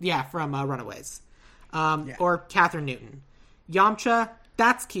 Yeah, from Runaways. Or Catherine Newton. Yamcha,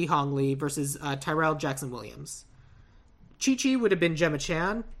 that's Ki Hong Lee versus Tyrell Jackson-Williams. Chi-Chi would have been Gemma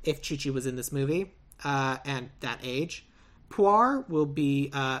Chan if Chi-Chi was in this movie and that age. Puar will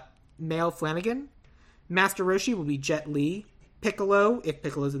be Male Flanagan. Master Roshi will be Jet Li. Piccolo, if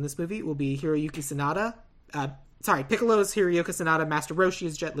Piccolo's in this movie, will be Hiroyuki Sanada. Piccolo is Hiroyuki Sanada. Master Roshi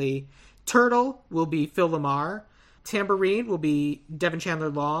is Jet Li. Turtle will be Phil Lamar. Tambourine will be Devin Chandler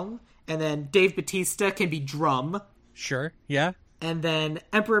Long. And then Dave Bautista can be Drum. Sure, yeah. And then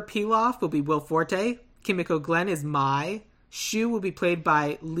Emperor Pilaf will be Will Forte. Kimiko Glenn is Mai. Shu will be played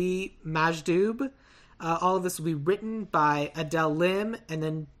by Lee Majdoub. All of this will be written by Adele Lim. And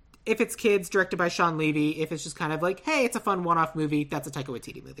then if it's kids, directed by Sean Levy. If it's just kind of like, hey, it's a fun one-off movie, that's a Taika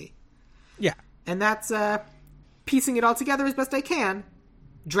Waititi movie. Yeah. And that's piecing it all together as best I can.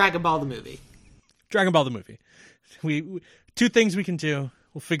 Dragon Ball the movie. Dragon Ball the movie. We two things we can do.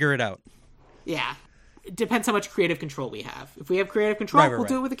 We'll figure it out. Yeah. It depends how much creative control we have. If we have creative control, we'll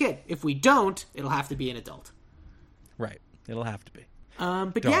do it with a kid. If we don't, it'll have to be an adult. Right. It'll have to be.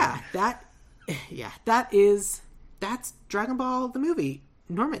 But Don't. that's Dragon Ball the movie.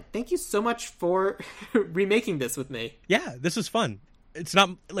 Norman, thank you so much for remaking this with me. Yeah, this was fun. It's not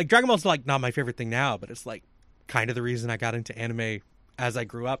like Dragon Ball's like not my favorite thing now, but it's like kind of the reason I got into anime as I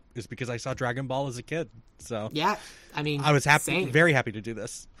grew up is because I saw Dragon Ball as a kid. So yeah, I mean, I was same. very happy to do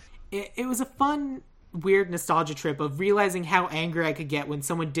this. It was a fun, weird nostalgia trip of realizing how angry I could get when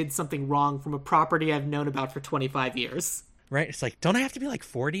someone did something wrong from a property I've known about for 25 years. Right? It's like, don't I have to be like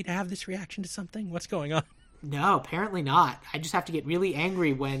 40 to have this reaction to something? What's going on? No, apparently not. I just have to get really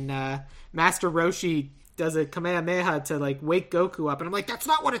angry when Master Roshi does a Kamehameha to like wake Goku up, and I'm like, that's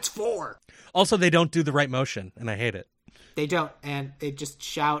not what it's for. Also, they don't do the right motion, and I hate it. They don't, and they just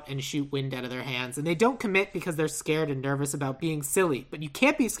shout and shoot wind out of their hands. And they don't commit because they're scared and nervous about being silly. But you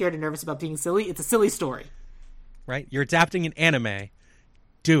can't be scared and nervous about being silly. It's a silly story. Right? You're adapting an anime.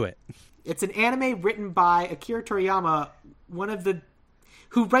 Do it. It's an anime written by Akira Toriyama,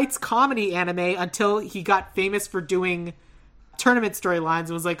 who writes comedy anime until he got famous for doing tournament storylines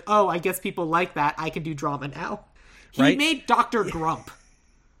and was like, oh, I guess people like that. I can do drama now. He made Dr. Grump.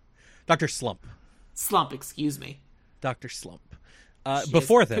 Dr. Slump. Slump, excuse me. Dr. Slump.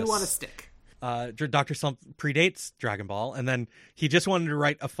 Before this, poo on a stick. Dr. Slump predates Dragon Ball, and then he just wanted to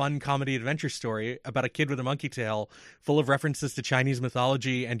write a fun comedy adventure story about a kid with a monkey tail full of references to Chinese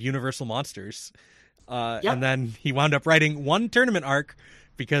mythology and universal monsters. And then he wound up writing one tournament arc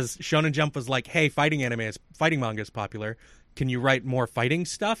because Shonen Jump was like, hey, fighting manga is popular. Can you write more fighting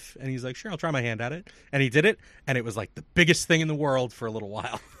stuff? And he's like, sure, I'll try my hand at it. And he did it, and it was like the biggest thing in the world for a little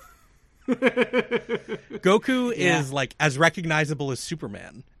while. Goku is like as recognizable as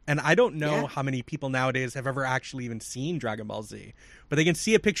Superman. And I don't know how many people nowadays have ever actually even seen Dragon Ball Z, but they can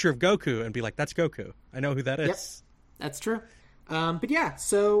see a picture of Goku and be like, that's Goku. I know who that is. Yep, that's true. But yeah,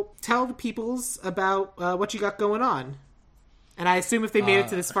 so tell the peoples about what you got going on. And I assume if they made it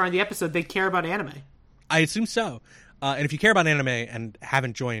to this far in the episode, they care about anime. I assume so. And if you care about anime and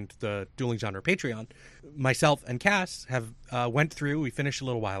haven't joined the Dueling Genre Patreon, myself and Cass have went through, we finished a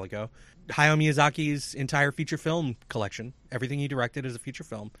little while ago, Hayao Miyazaki's entire feature film collection. Everything he directed is a feature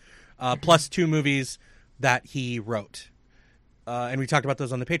film, plus 2 movies that he wrote. And we talked about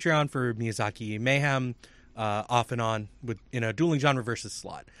those on the Patreon for Miyazaki Mayhem, off and on in a Dueling Genre versus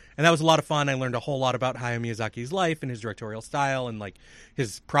slot. And that was a lot of fun. I learned a whole lot about Hayao Miyazaki's life and his directorial style and like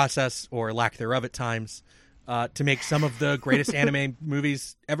his process or lack thereof at times to make some of the greatest anime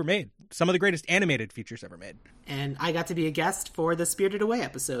movies ever made. Some of the greatest animated features ever made. And I got to be a guest for the Spirited Away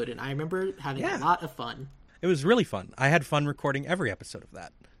episode, and I remember having a lot of fun. It was really fun. I had fun recording every episode of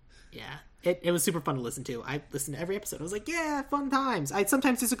that. Yeah. It was super fun to listen to. I listened to every episode. I was like, yeah, fun times. I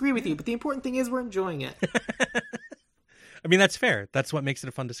sometimes disagree with you, but the important thing is we're enjoying it. I mean, that's fair. That's what makes it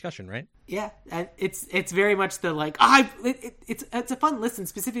a fun discussion, right? Yeah. And it's very much the like, it's a fun listen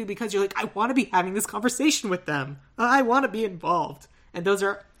specifically because you're like, I want to be having this conversation with them. I want to be involved. And those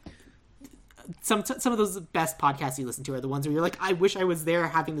are some of those best podcasts you listen to are the ones where you're like, I wish I was there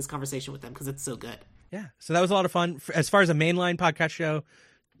having this conversation with them because it's so good. Yeah. So that was a lot of fun. As far as a mainline podcast show,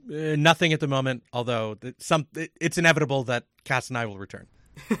 nothing at the moment, although it's inevitable that Cass and I will return.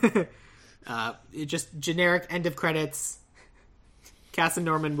 Just generic end of credits. Cass and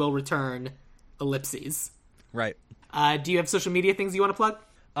Norman will return. Ellipses. Right. Do you have social media things you want to plug?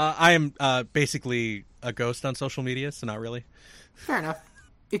 I am basically a ghost on social media, so not really. Fair enough.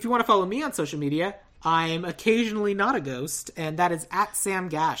 If you want to follow me on social media, I'm occasionally not a ghost, and that is at Sam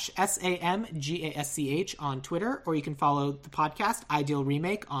Gash, SamGasch on Twitter, or you can follow the podcast, Ideal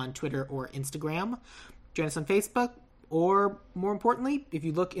Remake, on Twitter or Instagram. Join us on Facebook, or more importantly, if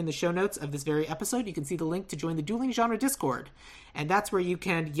you look in the show notes of this very episode, you can see the link to join the Dueling Genre Discord, and that's where you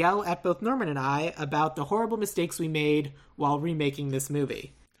can yell at both Norman and I about the horrible mistakes we made while remaking this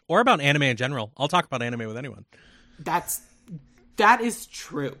movie. Or about anime in general. I'll talk about anime with anyone. That is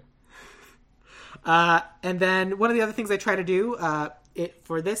true. And then one of the other things I try to do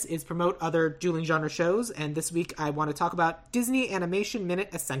for this is promote other Dueling Genre shows, and this week I want to talk about Disney Animation Minute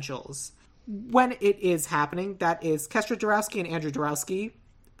Essentials. When it is happening, that is Kestra Dorowski and Andrew Dorowski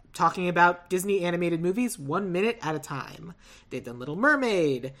talking about Disney animated movies 1 minute at a time. They've done Little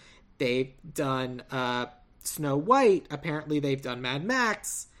Mermaid. They've done Snow White. Apparently they've done Mad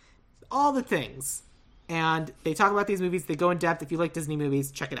Max. All the things. And they talk about these movies. They go in depth. If you like Disney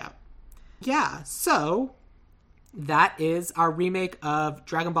movies, check it out. Yeah, so that is our remake of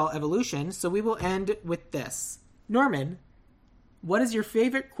Dragon Ball Evolution. So we will end with this. Norman, What is your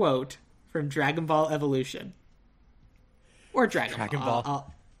favorite quote from Dragon Ball Evolution? Or Dragon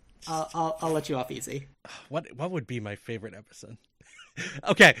Ball. I'll let you off easy. What would be my favorite episode?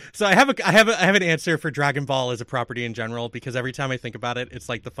 Okay, so I have an answer for Dragon Ball as a property in general, because every time I think about it, it's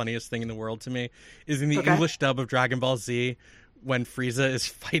like the funniest thing in the world to me. Is in the English dub of Dragon Ball Z, when Frieza is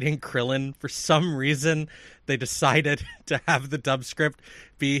fighting Krillin. For some reason, they decided to have the dub script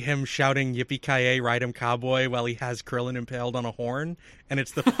be him shouting "Yippee-ki-yay, ride him cowboy" while he has Krillin impaled on a horn, and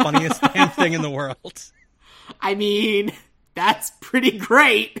it's the funniest damn thing in the world. I mean, that's pretty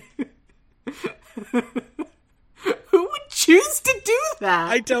great. Who would choose to do that?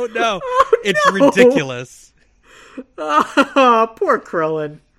 I don't know. Oh, it's ridiculous. Oh, poor Krillin.